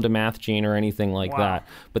found a math gene or anything like that.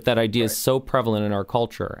 But that idea is so prevalent in our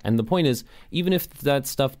culture. And the point is, even if that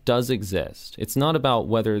stuff does exist, it's not about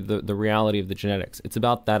whether the reality of the genetics. It's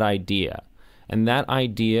about that idea. And that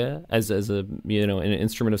idea, as an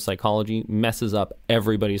instrument of psychology, messes up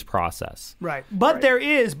everybody's process. Right. But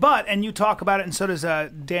and you talk about it, and so does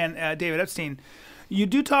David Epstein. You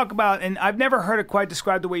do talk about, and I've never heard it quite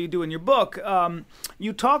described the way you do in your book,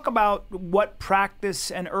 you talk about what practice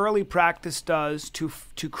and early practice does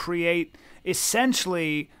to create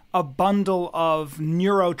essentially a bundle of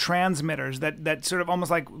neurotransmitters that sort of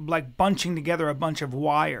almost like bunching together a bunch of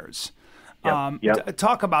wires.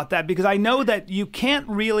 Talk about that, because I know that you can't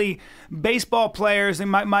really, baseball players, and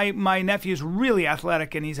my nephew's really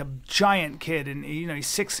athletic, and he's a giant kid, and he's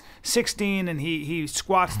 6'16", and he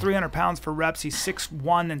squats 300 pounds for reps. He's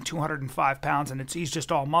 6'1" and 205 pounds, and he's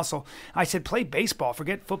just all muscle. I said, play baseball,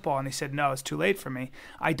 forget football, and he said, no, it's too late for me.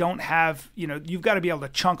 I don't have, you've got to be able to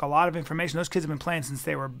chunk a lot of information. Those kids have been playing since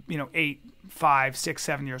they were 8, 5, 6,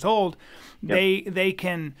 7 years old. They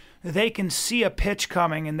can see a pitch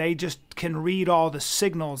coming, and they just can read all the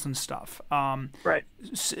signals and stuff. Right.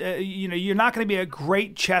 You're not going to be a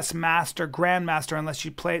great chess grandmaster, unless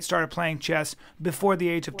you started playing chess before the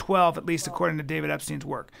age of 12, at least according to David Epstein's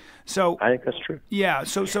work. So I think that's true. Yeah.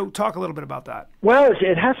 So talk a little bit about that. Well,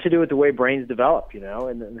 it has to do with the way brains develop,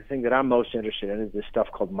 and the thing that I'm most interested in is this stuff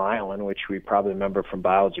called myelin, which we probably remember from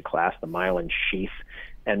biology class, the myelin sheath.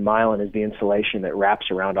 And myelin is the insulation that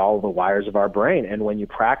wraps around all of the wires of our brain. And when you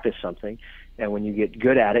practice something, and when you get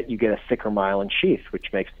good at it, you get a thicker myelin sheath,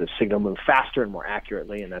 which makes the signal move faster and more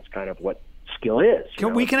accurately. And that's kind of what skill is.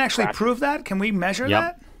 We can actually prove that? Can we measure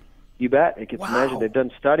that? You bet. It gets measured. They've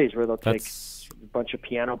done studies where they'll take a bunch of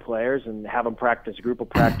piano players and have them practice. A group will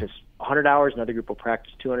practice 100 hours, another group will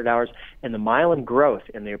practice 200 hours. And the myelin growth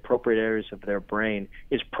in the appropriate areas of their brain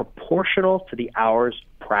is proportional to the hours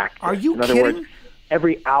practiced. Are you kidding? In other words,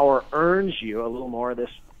 every hour earns you a little more of this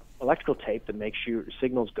electrical tape that makes your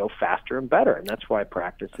signals go faster and better, and that's why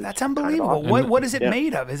practice is. That's unbelievable. Kind of awesome. What is it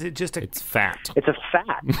made of? Is it just a? It's fat. It's a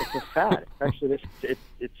fat. It's a fat. Actually,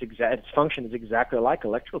 its function is exactly like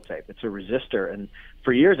electrical tape. It's a resistor, and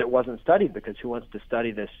for years it wasn't studied because who wants to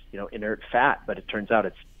study this, inert fat? But it turns out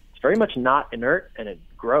it's very much not inert, and it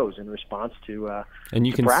grows in response to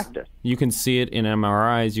practice. You can see it in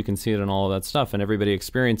MRIs, you can see it in all of that stuff, and everybody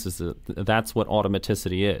experiences it. That's what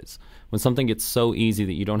automaticity is. When something gets so easy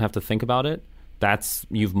that you don't have to think about it,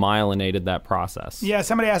 you've myelinated that process. Yeah,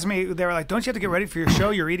 somebody asked me, they were like, don't you have to get ready for your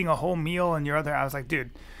show? You're eating a whole meal and I was like,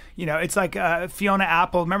 dude, it's like Fiona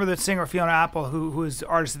Apple. Remember the singer Fiona Apple, who was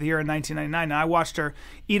Artist of the Year in 1999? And I watched her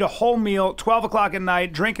eat a whole meal, 12 o'clock at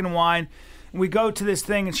night, drinking wine. We go to this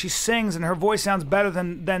thing and she sings and her voice sounds better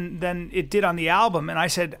than it did on the album. And I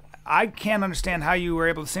said, I can't understand how you were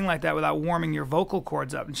able to sing like that without warming your vocal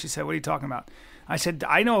cords up. And she said, what are you talking about? I said,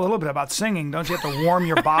 I know a little bit about singing. Don't you have to warm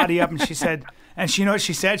your body up? And she said, and you know what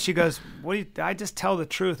she said? She goes, I just tell the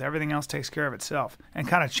truth. Everything else takes care of itself. And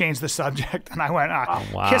kind of changed the subject. And I went,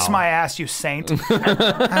 wow. Kiss my ass, you saint.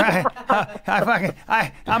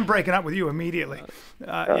 I'm breaking up with you immediately.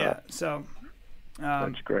 Yeah, so...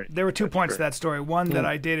 That's great. There were 2 points to that story. One, that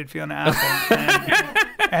I dated Fiona Apple,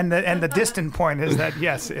 and the distant point is that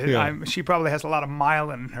yes, she probably has a lot of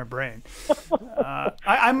myelin in her brain.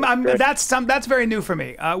 That's very new for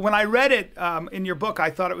me. When I read it in your book,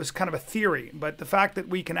 I thought it was kind of a theory, but the fact that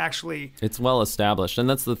we can actually... It's well established, and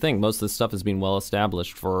that's the thing. Most of this stuff has been well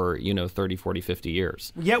established for 30, 40, 50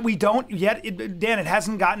 years. Yet we don't. Dan, it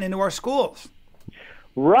hasn't gotten into our schools.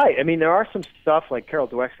 Right. I mean, there are some stuff like Carol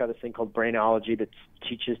Dweck's got this thing called brainology that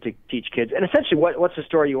teach kids. And essentially, what's the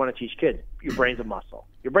story you want to teach kids? Your brain's a muscle.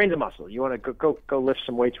 Your brain's a muscle. You want to go lift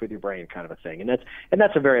some weights with your brain, kind of a thing. And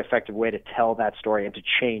that's a very effective way to tell that story and to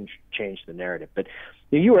change the narrative. But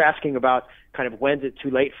you were asking about kind of when's it too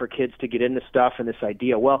late for kids to get into stuff and this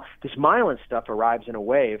idea. Well, this myelin stuff arrives in a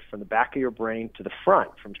wave from the back of your brain to the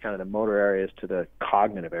front, from kind of the motor areas to the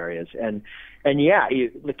cognitive areas. And yeah,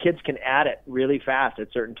 the kids can add it really fast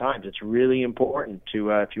at certain times. It's really important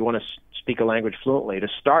to, if you want to speak a language fluently, to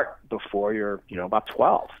start before you're, about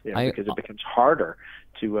 12, because it becomes harder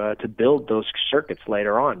to build those circuits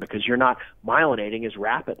later on because you're not myelinating as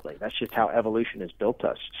rapidly. That's just how evolution has built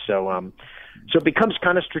us. So it becomes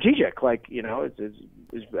kind of strategic. Like,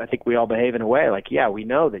 I think we all behave in a way like, yeah, we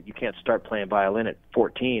know that you can't start playing violin at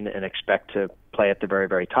 14 and expect to play at the very,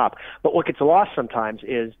 very top. But what gets lost sometimes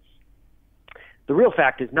is the real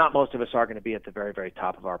fact is not most of us are going to be at the very, very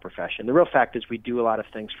top of our profession. The real fact is we do a lot of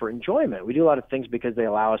things for enjoyment. We do a lot of things because they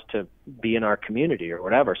allow us to be in our community or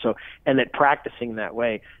whatever. So, and that practicing that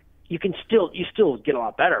way, you still get a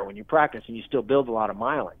lot better when you practice, and you still build a lot of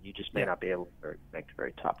myelin. You just may not be able to make the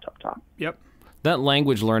very top. Yep. That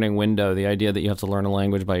language learning window, the idea that you have to learn a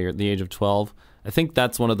language by the age of 12, I think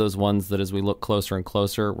that's one of those ones that as we look closer and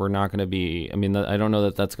closer, we're not going to be, I don't know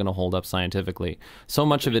that that's going to hold up scientifically. So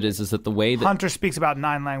much of it is that the way that... Hunter speaks about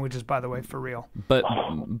 9 languages, by the way, for real. But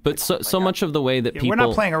so much of the way that people... We're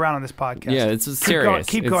not playing around on this podcast. Yeah, it's serious.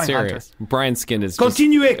 Keep going, serious. Hunter. Brian's skin is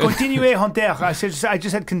Continue, Hunter. I just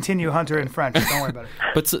said continue, Hunter, in French. Don't worry about it.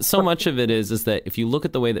 But so much of it is that if you look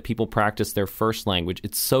at the way that people practice their first language,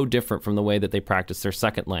 it's so different from the way that they practice their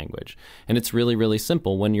second language. And it's really, really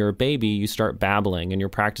simple. When you're a baby, you start babbling and you're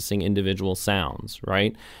practicing individual sounds,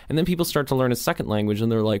 right? And then people start to learn a second language and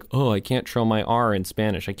they're like, oh, I can't trill my R in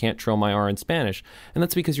Spanish. I can't trill my R in Spanish. And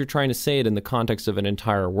that's because you're trying to say it in the context of an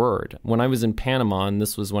entire word. When I was in Panama, and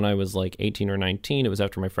this was when I was like 18 or 19, it was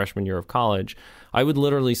after my freshman year of college, I would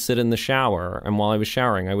literally sit in the shower, and while I was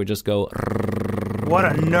showering, I would just go... What a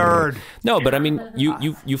nerd. No, but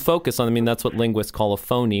you focus on, that's what linguists call a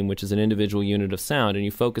phoneme, which is an individual unit of sound, and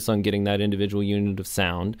you focus on getting that individual unit of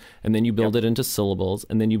sound, and then you build it into syllables,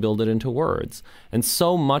 and then you build it into words. And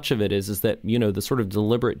so much of it is that, the sort of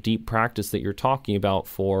deliberate, deep practice that you're talking about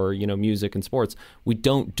for, music and sports, we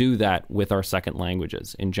don't do that with our second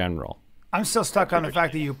languages in general. I'm still stuck on the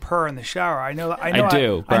fact that you purr in the shower. I know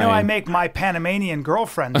I make my Panamanian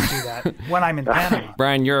girlfriends do that when I'm in Panama.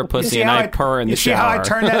 Brian, you're a pussy, and I purr in the shower. You see how I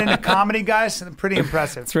turned that into comedy, guys? Pretty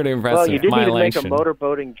impressive. It's pretty impressive. Well, you didn't even make a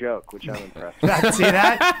motorboating joke, which I'm impressed with. See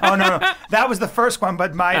that? Oh, no. That was the first one,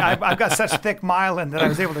 but I've got such thick myelin that I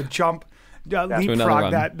was able to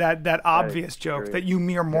leapfrog that obvious joke that you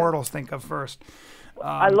mere mortals think of first.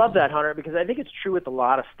 I love that, Hunter, because I think it's true with a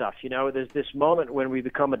lot of stuff. There's this moment when we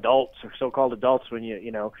become adults or so-called adults when you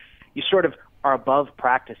sort of are above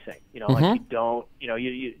practicing. Like you don't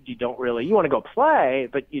really, you want to go play,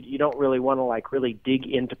 but you don't really want to really dig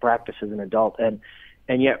into practice as an adult. And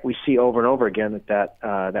And yet we see over and over again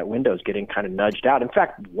that window is getting kind of nudged out. In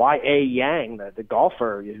fact, Y.A. Yang, the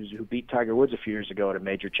golfer who beat Tiger Woods a few years ago at a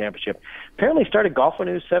major championship, apparently started golf when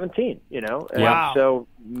he was 17. Wow. So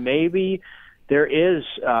maybe there is,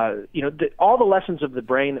 all the lessons of the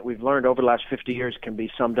brain that we've learned over the last 50 years can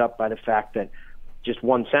be summed up by the fact that just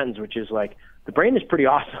one sentence, which is like, the brain is pretty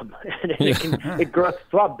awesome, and it grows.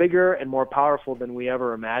 It's a lot bigger and more powerful than we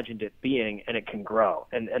ever imagined it being, and it can grow.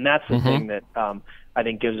 And that's the thing that I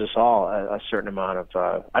think gives us all a certain amount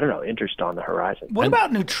of, interest on the horizon. What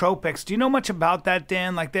about nootropics? Do you know much about that,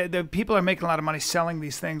 Dan? Like the people are making a lot of money selling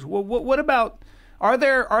these things. What about, are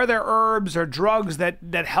there herbs or drugs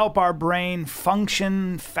that help our brain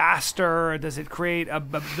function faster? Does it create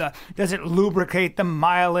does it lubricate the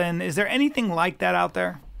myelin? Is there anything like that out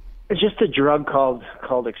there? It's just a drug called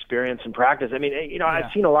experience and practice. I mean, I've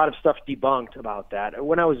seen a lot of stuff debunked about that.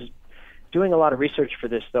 When I was doing a lot of research for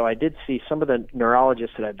this, though, I did see some of the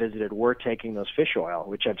neurologists that I visited were taking those fish oil,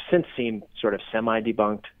 which I've since seen sort of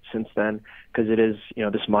semi-debunked since then, because it is,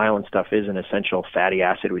 this myelin stuff is an essential fatty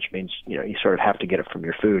acid, which means, you sort of have to get it from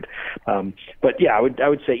your food. But yeah, I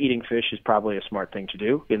would say eating fish is probably a smart thing to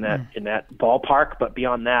do in that ballpark. But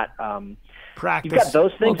beyond that, practice. You've got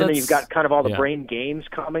those things, and then you've got kind of all the brain games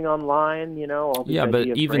coming online, all these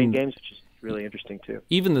ideas of brain games, which is really interesting too.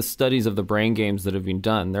 Even the studies of the brain games that have been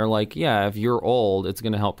done, they're like, if you're old, it's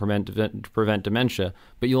going to help prevent dementia,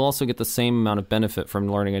 but you'll also get the same amount of benefit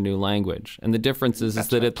from learning a new language. And the difference is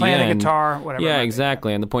that at the end... Playing a guitar, whatever. Yeah,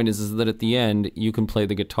 exactly. And the point is that at the end, you can play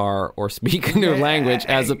the guitar or speak a new language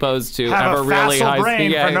as opposed to have a really high...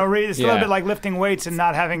 brain for no reason. It's a little bit like lifting weights and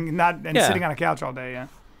sitting on a couch all day,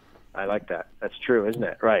 I like that. That's true, isn't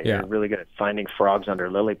it? Right. Yeah. You're really good at finding frogs under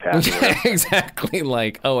lily pads. Exactly.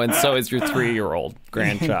 Like, and so is your 3-year-old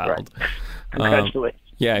grandchild. Congratulations.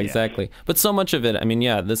 Yeah, exactly. But so much of it, I mean,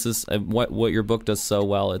 this is what your book does so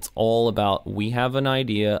well. It's all about, we have an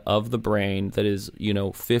idea of the brain that is,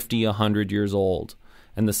 50, 100 years old.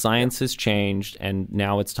 And the science has changed, and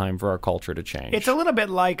now it's time for our culture to change. It's a little bit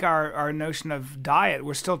like our notion of diet.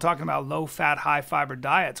 We're still talking about low-fat, high-fiber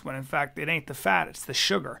diets, when in fact it ain't the fat, it's the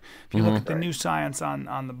sugar. If you look at the new science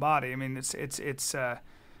on the body, I mean, it's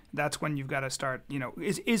that's when you've got to start.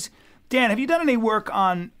 Dan, have you done any work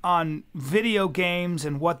on video games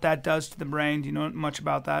and what that does to the brain? Do you know much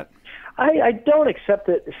about that? I don't, except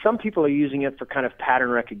that some people are using it for kind of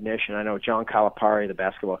pattern recognition. I know John Calipari, the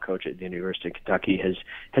basketball coach at the University of Kentucky,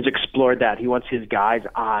 has explored that. He wants his guys'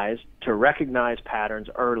 eyes to recognize patterns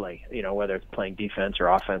early, whether it's playing defense or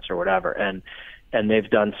offense or whatever. And they've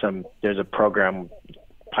done there's a program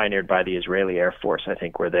pioneered by the Israeli Air Force, I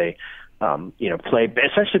think, where they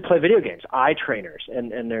essentially play video games, eye trainers.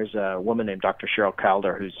 And there's a woman named Dr. Cheryl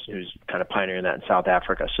Calder who's kind of pioneering that in South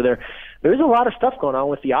Africa. So there's a lot of stuff going on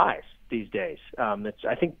with the eyes these days. It's,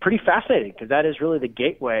 I think, pretty fascinating, because that is really the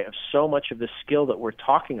gateway of so much of the skill that we're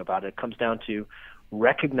talking about. It comes down to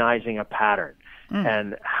recognizing a pattern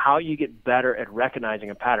and how you get better at recognizing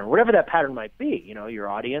a pattern, whatever that pattern might be, your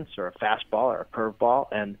audience or a fastball or a curveball.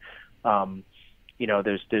 And,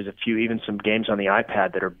 there's a few, even some games on the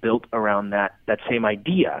iPad that are built around that same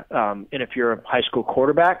idea. And if you're a high school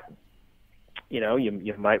quarterback,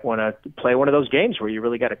 you might want to play one of those games where you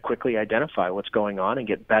really got to quickly identify what's going on and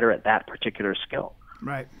get better at that particular skill.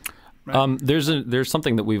 Right. There's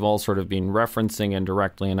something that we've all sort of been referencing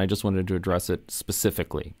indirectly, and I just wanted to address it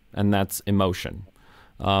specifically, and that's emotion.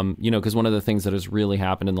 Because one of the things that has really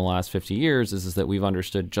happened in the last 50 years is that we've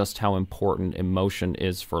understood just how important emotion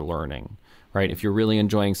is for learning. Right? If you're really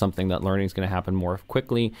enjoying something, that learning is going to happen more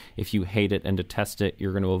quickly. If you hate it and detest it,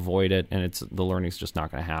 you're going to avoid it, and the learning's just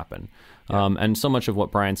not going to happen. Yeah. And so much of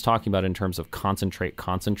what Bryan's talking about in terms of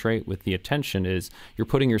concentrate with the attention is you're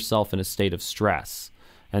putting yourself in a state of stress,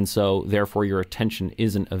 and so therefore your attention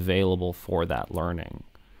isn't available for that learning.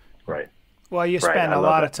 Right. Well, you spend a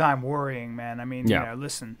lot of time worrying, man. I mean,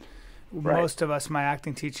 listen. Right. Most of us, my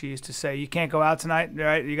acting teacher used to say, you can't go out tonight,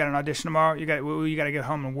 right? You got an audition tomorrow. You got to get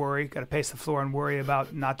home and worry. Got to pace the floor and worry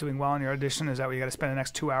about not doing well in your audition. Is that what you got to spend the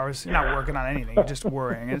next 2 hours? You're not working on anything. You're just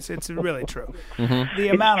worrying. It's really true. Mm-hmm. The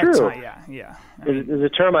amount of time, yeah. There's a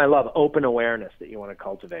term I love, open awareness, that you want to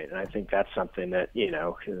cultivate. And I think that's something that,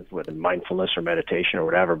 whether mindfulness or meditation or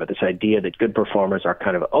whatever, but this idea that good performers are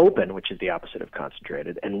kind of open, which is the opposite of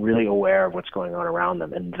concentrated, and really aware of what's going on around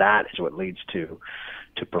them. And that is what leads to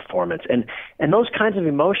performance. And those kinds of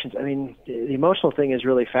emotions, I mean, the emotional thing is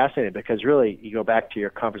really fascinating, because really you go back to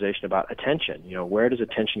your conversation about attention. Where does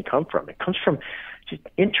attention come from? It comes from just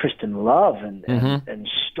interest and love and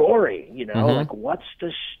story, like, what's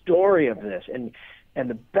the story of this? And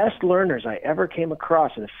the best learners I ever came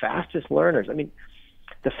across, and the fastest learners, I mean,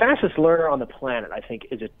 the fastest learner on the planet, I think,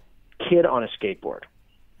 is a kid on a skateboard.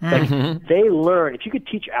 Like they learn. If you could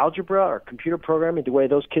teach algebra or computer programming the way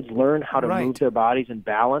those kids learn how to move their bodies and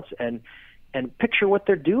balance and picture what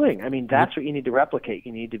they're doing. I mean, that's what you need to replicate.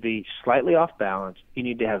 You need to be slightly off balance. You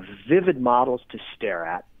need to have vivid models to stare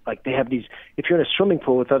at. Like they have these, if you're in a swimming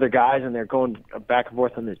pool with other guys and they're going back and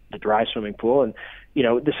forth in the dry swimming pool, and, you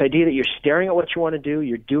know, this idea that you're staring at what you want to do,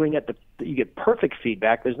 you're doing it, you get perfect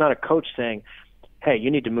feedback. There's not a coach saying, hey,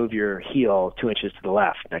 you need to move your heel 2 inches to the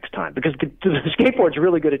left next time, because the skateboard's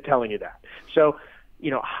really good at telling you that. So,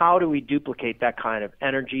 you know, how do we duplicate that kind of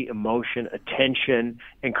energy, emotion, attention,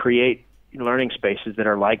 and create learning spaces that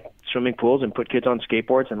are like swimming pools and put kids on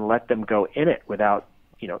skateboards and let them go in it without,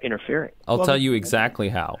 you know, interfering? I'll tell you exactly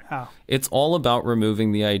how. It's all about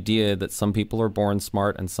removing the idea that some people are born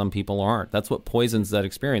smart and some people aren't. That's what poisons that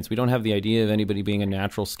experience. We don't have the idea of anybody being a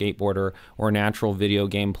natural skateboarder or a natural video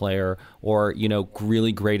game player or, you know,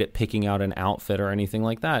 really great at picking out an outfit or anything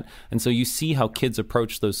like that. And so you see how kids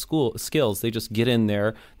approach those skills. They just get in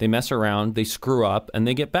there, they mess around, they screw up, and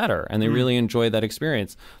they get better, and they really enjoy that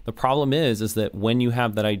experience. The problem is that when you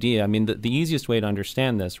have that idea, I mean, the easiest way to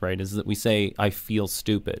understand this, right, is that we say, I feel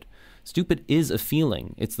stupid. Stupid is a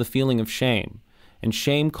feeling. It's the feeling of shame. And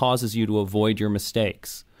shame causes you to avoid your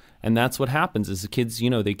mistakes. And that's what happens is the kids, you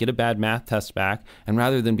know, they get a bad math test back, and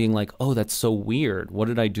rather than being like, oh, that's so weird. What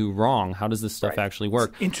did I do wrong? How does this stuff actually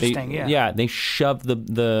work? It's interesting, they shove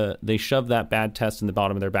they shove that bad test in the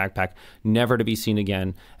bottom of their backpack, never to be seen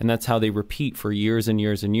again. And that's how they repeat for years and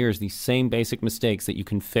years and years these same basic mistakes that you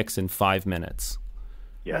can fix in 5 minutes.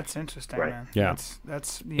 Yeah. That's interesting, man. Yeah.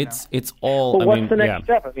 That's it's all. Well, what's the next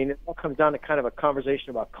step? I mean, it all comes down to kind of a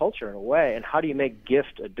conversation about culture in a way, and how do you make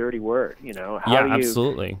gift a dirty word? You know,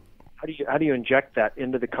 absolutely. How do you inject that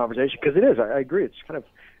into the conversation? Because it is. I agree. It's kind of.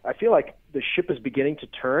 I feel like the ship is beginning to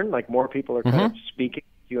turn. Like more people are kind of speaking.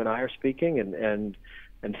 You and I are speaking and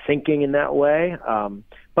thinking in that way.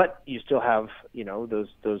 But you still have, you know, those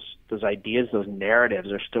ideas, those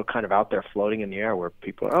narratives are still kind of out there floating in the air where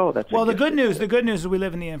people are, oh, that's... Well, the good news is we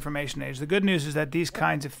live in the information age. The good news is that these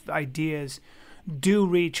kinds of ideas do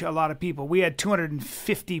reach a lot of people. We had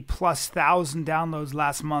 250,000+ downloads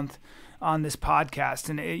last month on this podcast.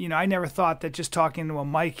 And, you know, I never thought that just talking to a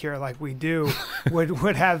mic here like we do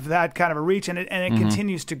would have that kind of a reach. And it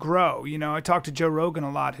continues to grow. You know, I talk to Joe Rogan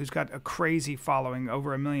a lot, who's got a crazy following,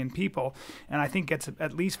 over 1 million people. And I think gets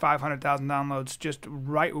at least 500,000 downloads just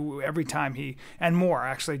right every time and more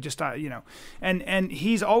actually, just, you know. And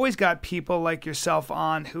he's always got people like yourself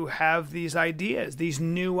on who have these ideas, these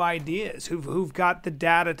new ideas, who've got the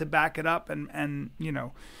data to back it up and you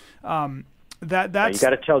know, that's you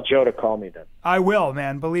got to tell Joe to call me then. I will,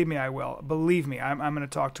 man. Believe me, I will. Believe me, I'm going to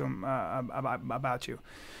talk to him about you.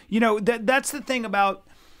 You know, that's the thing about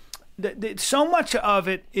so much of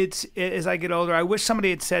it. It's as I get older, I wish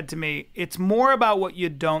somebody had said to me, "It's more about what you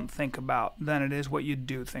don't think about than it is what you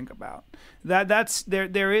do think about." That's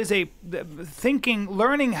there is a thinking,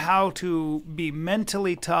 learning how to be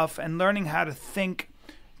mentally tough and learning how to think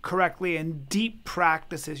correctly and deep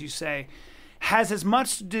practice, as you say, has as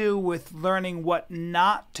much to do with learning what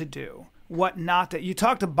not to do, You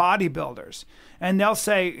talk to bodybuilders, and they'll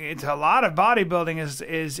say it's a lot of bodybuilding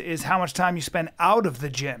is how much time you spend out of the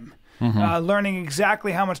gym. Learning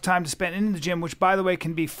exactly how much time to spend in the gym, which, by the way,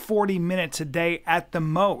 can be 40 minutes a day at the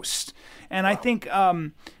most. And I think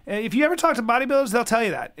if you ever talk to bodybuilders, they'll tell you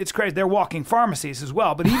that. It's crazy. They're walking pharmacies as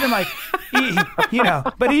well. But even like, you know,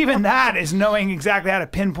 but even that is knowing exactly how to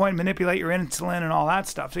pinpoint, manipulate your insulin and all that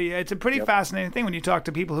stuff. So it's a pretty fascinating thing when you talk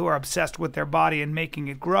to people who are obsessed with their body and making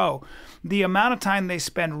it grow. The amount of time they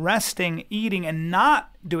spend resting, eating, and not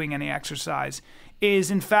doing any exercise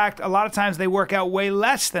is, in fact, a lot of times they work out way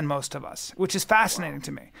less than most of us, which is fascinating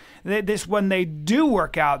to me. When they do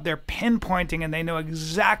work out, they're pinpointing and they know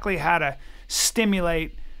exactly how to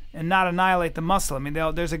stimulate and not annihilate the muscle. I mean,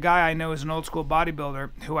 there's a guy I know who's an old school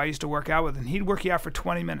bodybuilder who I used to work out with, and he'd work you out for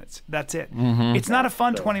 20 minutes. That's it. It's not a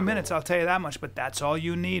fun 20 minutes, I'll tell you that much, but that's all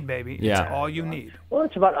you need, baby. It's all you need. Well,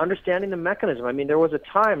 it's about understanding the mechanism. I mean, there was a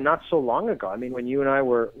time not so long ago, I mean, when you and I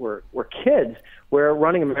were kids, where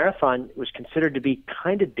running a marathon was considered to be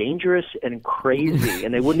kind of dangerous and crazy,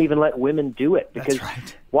 and they wouldn't even let women do it. Because, that's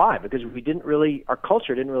right. Why? Because our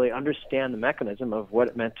culture didn't really understand the mechanism of what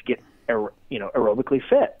it meant to get aerobically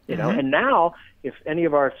fit. You know, and now if any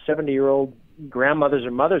of our 70-year-old grandmothers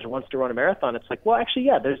or mothers wants to run a marathon, it's like, well, actually,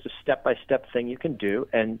 yeah, there's a step-by-step thing you can do,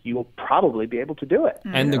 and you will probably be able to do it.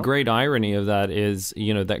 And the great irony of that is,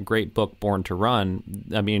 that great book, Born to Run,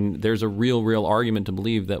 I mean, there's a real argument to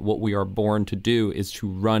believe that what we are born to do is to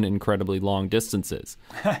run incredibly long distances.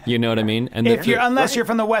 You know what I mean? And unless you're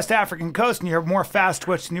from the West African coast and you're more fast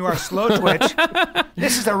twitch than you are slow twitch,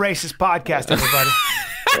 this is a racist podcast, everybody.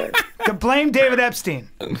 To blame David Epstein.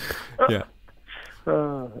 Yeah.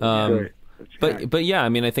 But yeah, I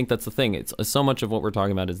mean, I think that's the thing. It's so much of what we're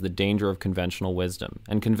talking about is the danger of conventional wisdom,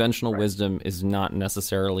 and conventional wisdom is not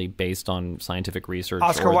necessarily based on scientific research.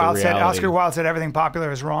 Oscar Wilde said everything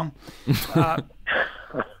popular is wrong.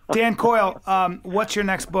 Dan Coyle, what's your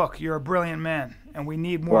next book? You're a brilliant man, and we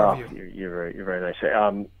need more of you. You're very nice.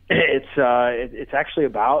 It's actually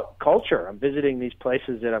about culture. I'm visiting these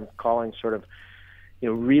places that I'm calling sort of,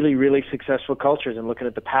 really, really successful cultures, and looking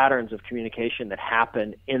at the patterns of communication that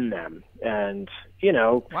happen in them. And,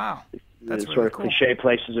 wow, that's sort of cool. Cliche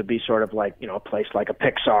places would be sort of like, a place like a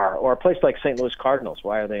Pixar, or a place like St. Louis Cardinals.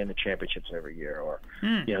 Why are they in the championships every year? Or,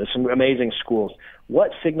 some amazing schools.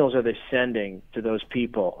 What signals are they sending to those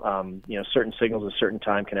people? Certain signals at a certain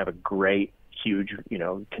time can have a great, huge,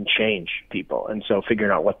 can change people. And so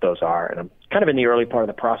figuring out what those are. And I'm kind of in the early part of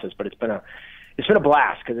the process, but it's been a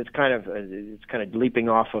blast, because it's kind of leaping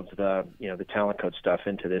off of the the talent code stuff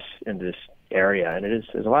into this area, and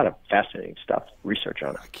there's a lot of fascinating stuff, research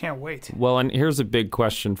on it. I can't wait. Well, and here's a big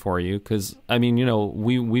question for you, because I mean,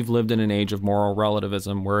 we've lived in an age of moral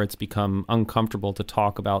relativism where it's become uncomfortable to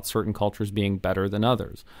talk about certain cultures being better than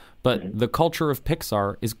others. But the culture of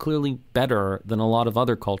Pixar is clearly better than a lot of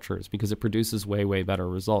other cultures because it produces way, way better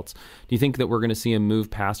results. Do you think that we're going to see a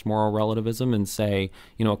move past moral relativism and say,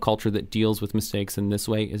 a culture that deals with mistakes in this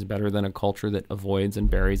way is better than a culture that avoids and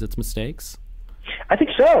buries its mistakes? I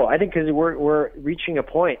think so. I think because we're reaching a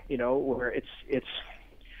point, where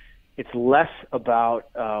it's less about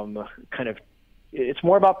it's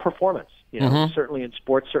more about performance. Certainly in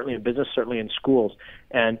sports, certainly in business, certainly in schools.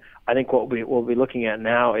 And I think what we'll be looking at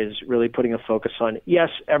now is really putting a focus on, yes,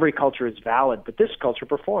 every culture is valid, but this culture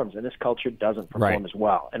performs, and this culture doesn't perform as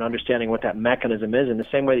well. And understanding what that mechanism is, in the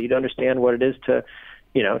same way that you'd understand what it is to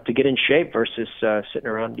get in shape versus sitting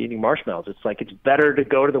around eating marshmallows. It's like it's better to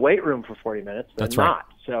go to the weight room for 40 minutes than not.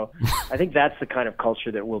 So I think that's the kind of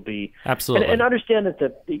culture that will be. Absolutely. And understand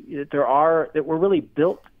that we're really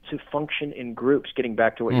built to function in groups, getting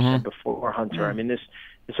back to what you said before, Hunter. I mean, this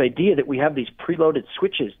idea that we have these preloaded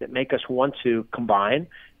switches that make us want to combine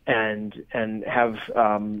and have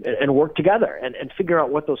and work together and figure out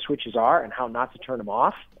what those switches are and how not to turn them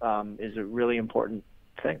off is a really important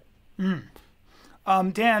thing.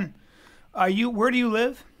 Dan, where do you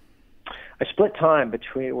live? I split time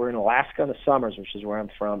between, we're in Alaska in the summers, which is where I'm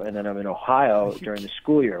from, and then I'm in Ohio during the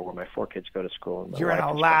school year where my 4 kids go to school. You're in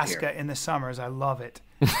Alaska in the summers. I love it.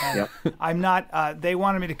 I'm not, they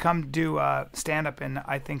wanted me to come do stand-up in,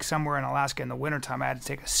 I think, somewhere in Alaska in the wintertime. I had to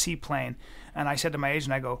take a seaplane, and I said to my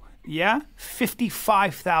agent, I go, yeah,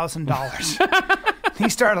 $55,000. He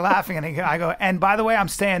started laughing, and I go, and by the way, I'm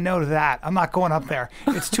saying no to that. I'm not going up there.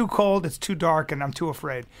 It's too cold, it's too dark, and I'm too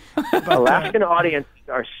afraid. But, Alaskan audience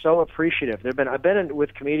are so appreciative. I've been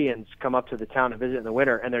with comedians come up to the town to visit in the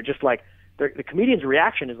winter, and they're just like, the comedian's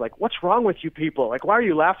reaction is like, what's wrong with you people? Like, why are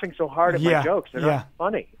you laughing so hard at my jokes? They're not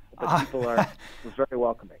funny. But people are very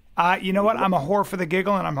welcoming. You know what? I'm a whore for the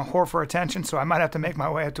giggle, and I'm a whore for attention, so I might have to make my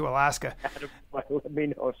way up to Alaska. Let me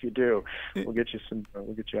know if you do. We'll get you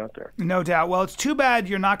out there. No doubt. Well, it's too bad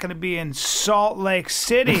you're not going to be in Salt Lake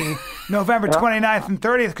City November 29th and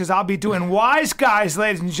 30th, because I'll be doing Wise Guys,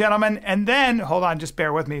 ladies and gentlemen. And then, hold on, just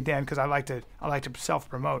bear with me, Dan, because I like to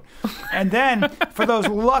self-promote. And then, for those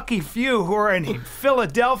lucky few who are in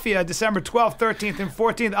Philadelphia, December 12th, 13th, and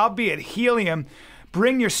 14th, I'll be at Helium.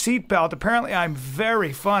 Bring your seatbelt. Apparently, I'm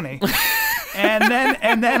very funny. And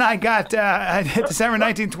then I got December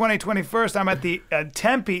 19th, 20th, 21st, I'm at the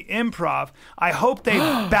Tempe Improv. I hope they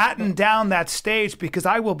batten down that stage, because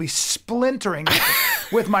I will be splintering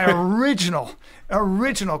with my original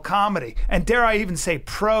comedy. And dare I even say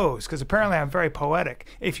prose, because apparently I'm very poetic,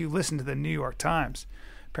 if you listen to the New York Times.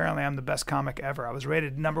 Apparently I'm the best comic ever. I was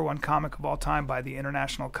rated #1 comic of all time by the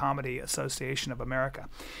International Comedy Association of America.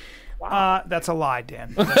 Wow. That's a lie,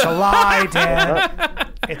 Dan. That's a lie, Dan.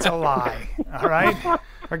 It's a lie. All right.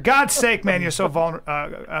 For God's sake, man, you're so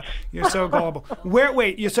you're so gullible.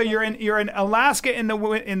 So you're in Alaska in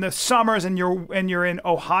the summers, and you're in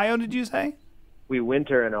Ohio. Did you say? We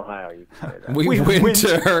winter in Ohio. You can say that. We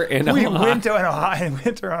winter in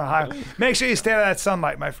Ohio. Make sure you stay out of that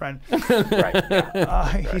sunlight, my friend.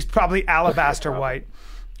 Right. He's probably alabaster white.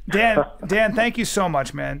 Dan, thank you so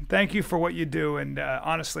much, man. Thank you for what you do, and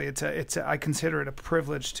honestly, I consider it a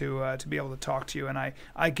privilege to be able to talk to you, and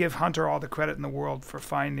I give Hunter all the credit in the world for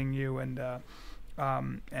finding you, and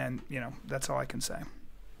that's all I can say.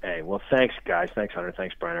 Hey, well, thanks, guys. Thanks, Hunter.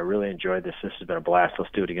 Thanks, Bryan. I really enjoyed this. This has been a blast. Let's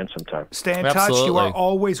do it again sometime. Stay in touch. You are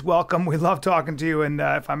always welcome. We love talking to you. And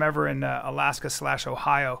if I'm ever in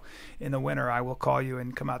Alaska/Ohio in the winter, I will call you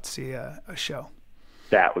and come out to see a show.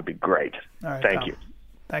 That would be great. All right, Thank you.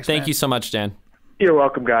 Thanks, Thank you so much, Dan. You're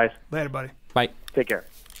welcome, guys. Later, buddy. Bye. Take care.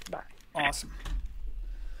 Bye. Awesome.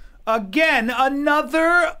 Again,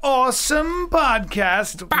 another awesome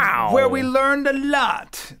podcast where we learned a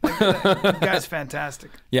lot. The guy's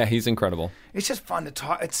fantastic. Yeah, he's incredible. It's just fun to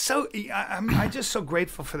talk. It's so I'm just so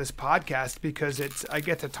grateful for this podcast because I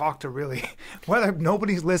get to talk to really, whether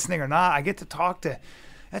nobody's listening or not, I get to talk to.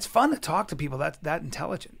 It's fun to talk to people that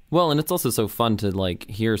intelligent. Well, and it's also so fun to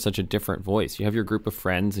hear such a different voice. You have your group of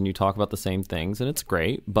friends and you talk about the same things, and it's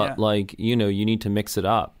great. But you need to mix it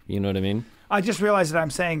up. You know what I mean? I just realized that I'm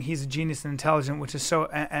saying he's a genius and intelligent, which is so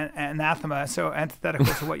anathema, so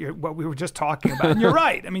antithetical to what we were just talking about. And you're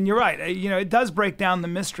right. I mean, you're right. It does break down the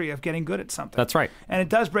mystery of getting good at something. That's right. And it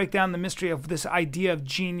does break down the mystery of this idea of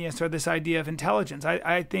genius or this idea of intelligence.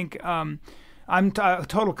 I think I'm a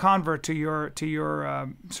total convert to your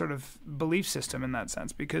sort of belief system in that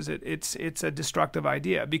sense, because it's a destructive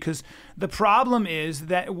idea. Because the problem is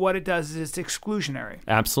that what it does is it's exclusionary.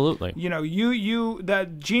 Absolutely. The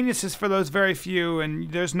genius is for those very few, and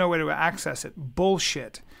there's no way to access it.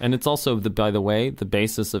 Bullshit. And it's also, by the way, the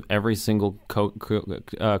basis of every single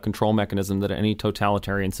control mechanism that any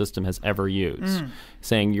totalitarian system has ever used.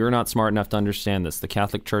 Saying, you're not smart enough to understand this. The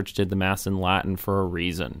Catholic Church did the Mass in Latin for a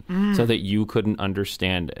reason, so that you couldn't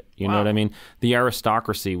understand it. You know what I mean? The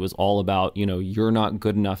aristocracy was all about, you're not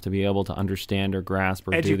good enough to be able to understand or grasp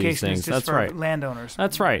or do these things. That's for right. Landowners.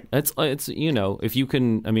 That's right. It's if you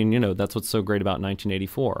can, that's what's so great about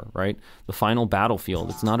 1984, right? The final battlefield.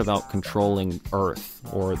 It's not about controlling Earth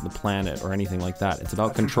or the planet or anything like that. It's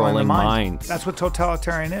about controlling minds. That's what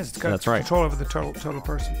totalitarian is. It's got That's right. control over the total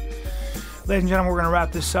person. Ladies and gentlemen, we're going to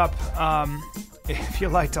wrap this up. If you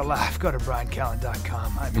like to laugh, go to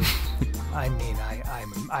bryancallen.com.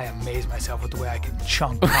 I amaze myself with the way I can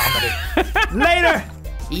chunk comedy. Later!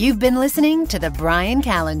 You've been listening to The Bryan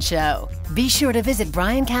Callen Show. Be sure to visit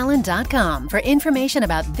bryancallen.com for information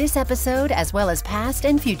about this episode as well as past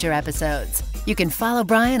and future episodes. You can follow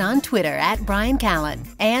Bryan on Twitter @BryanCallen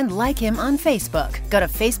and like him on Facebook. Go to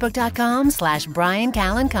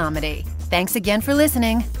facebook.com/BryanCallenComedy. Thanks again for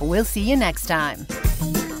listening. We'll see you next time.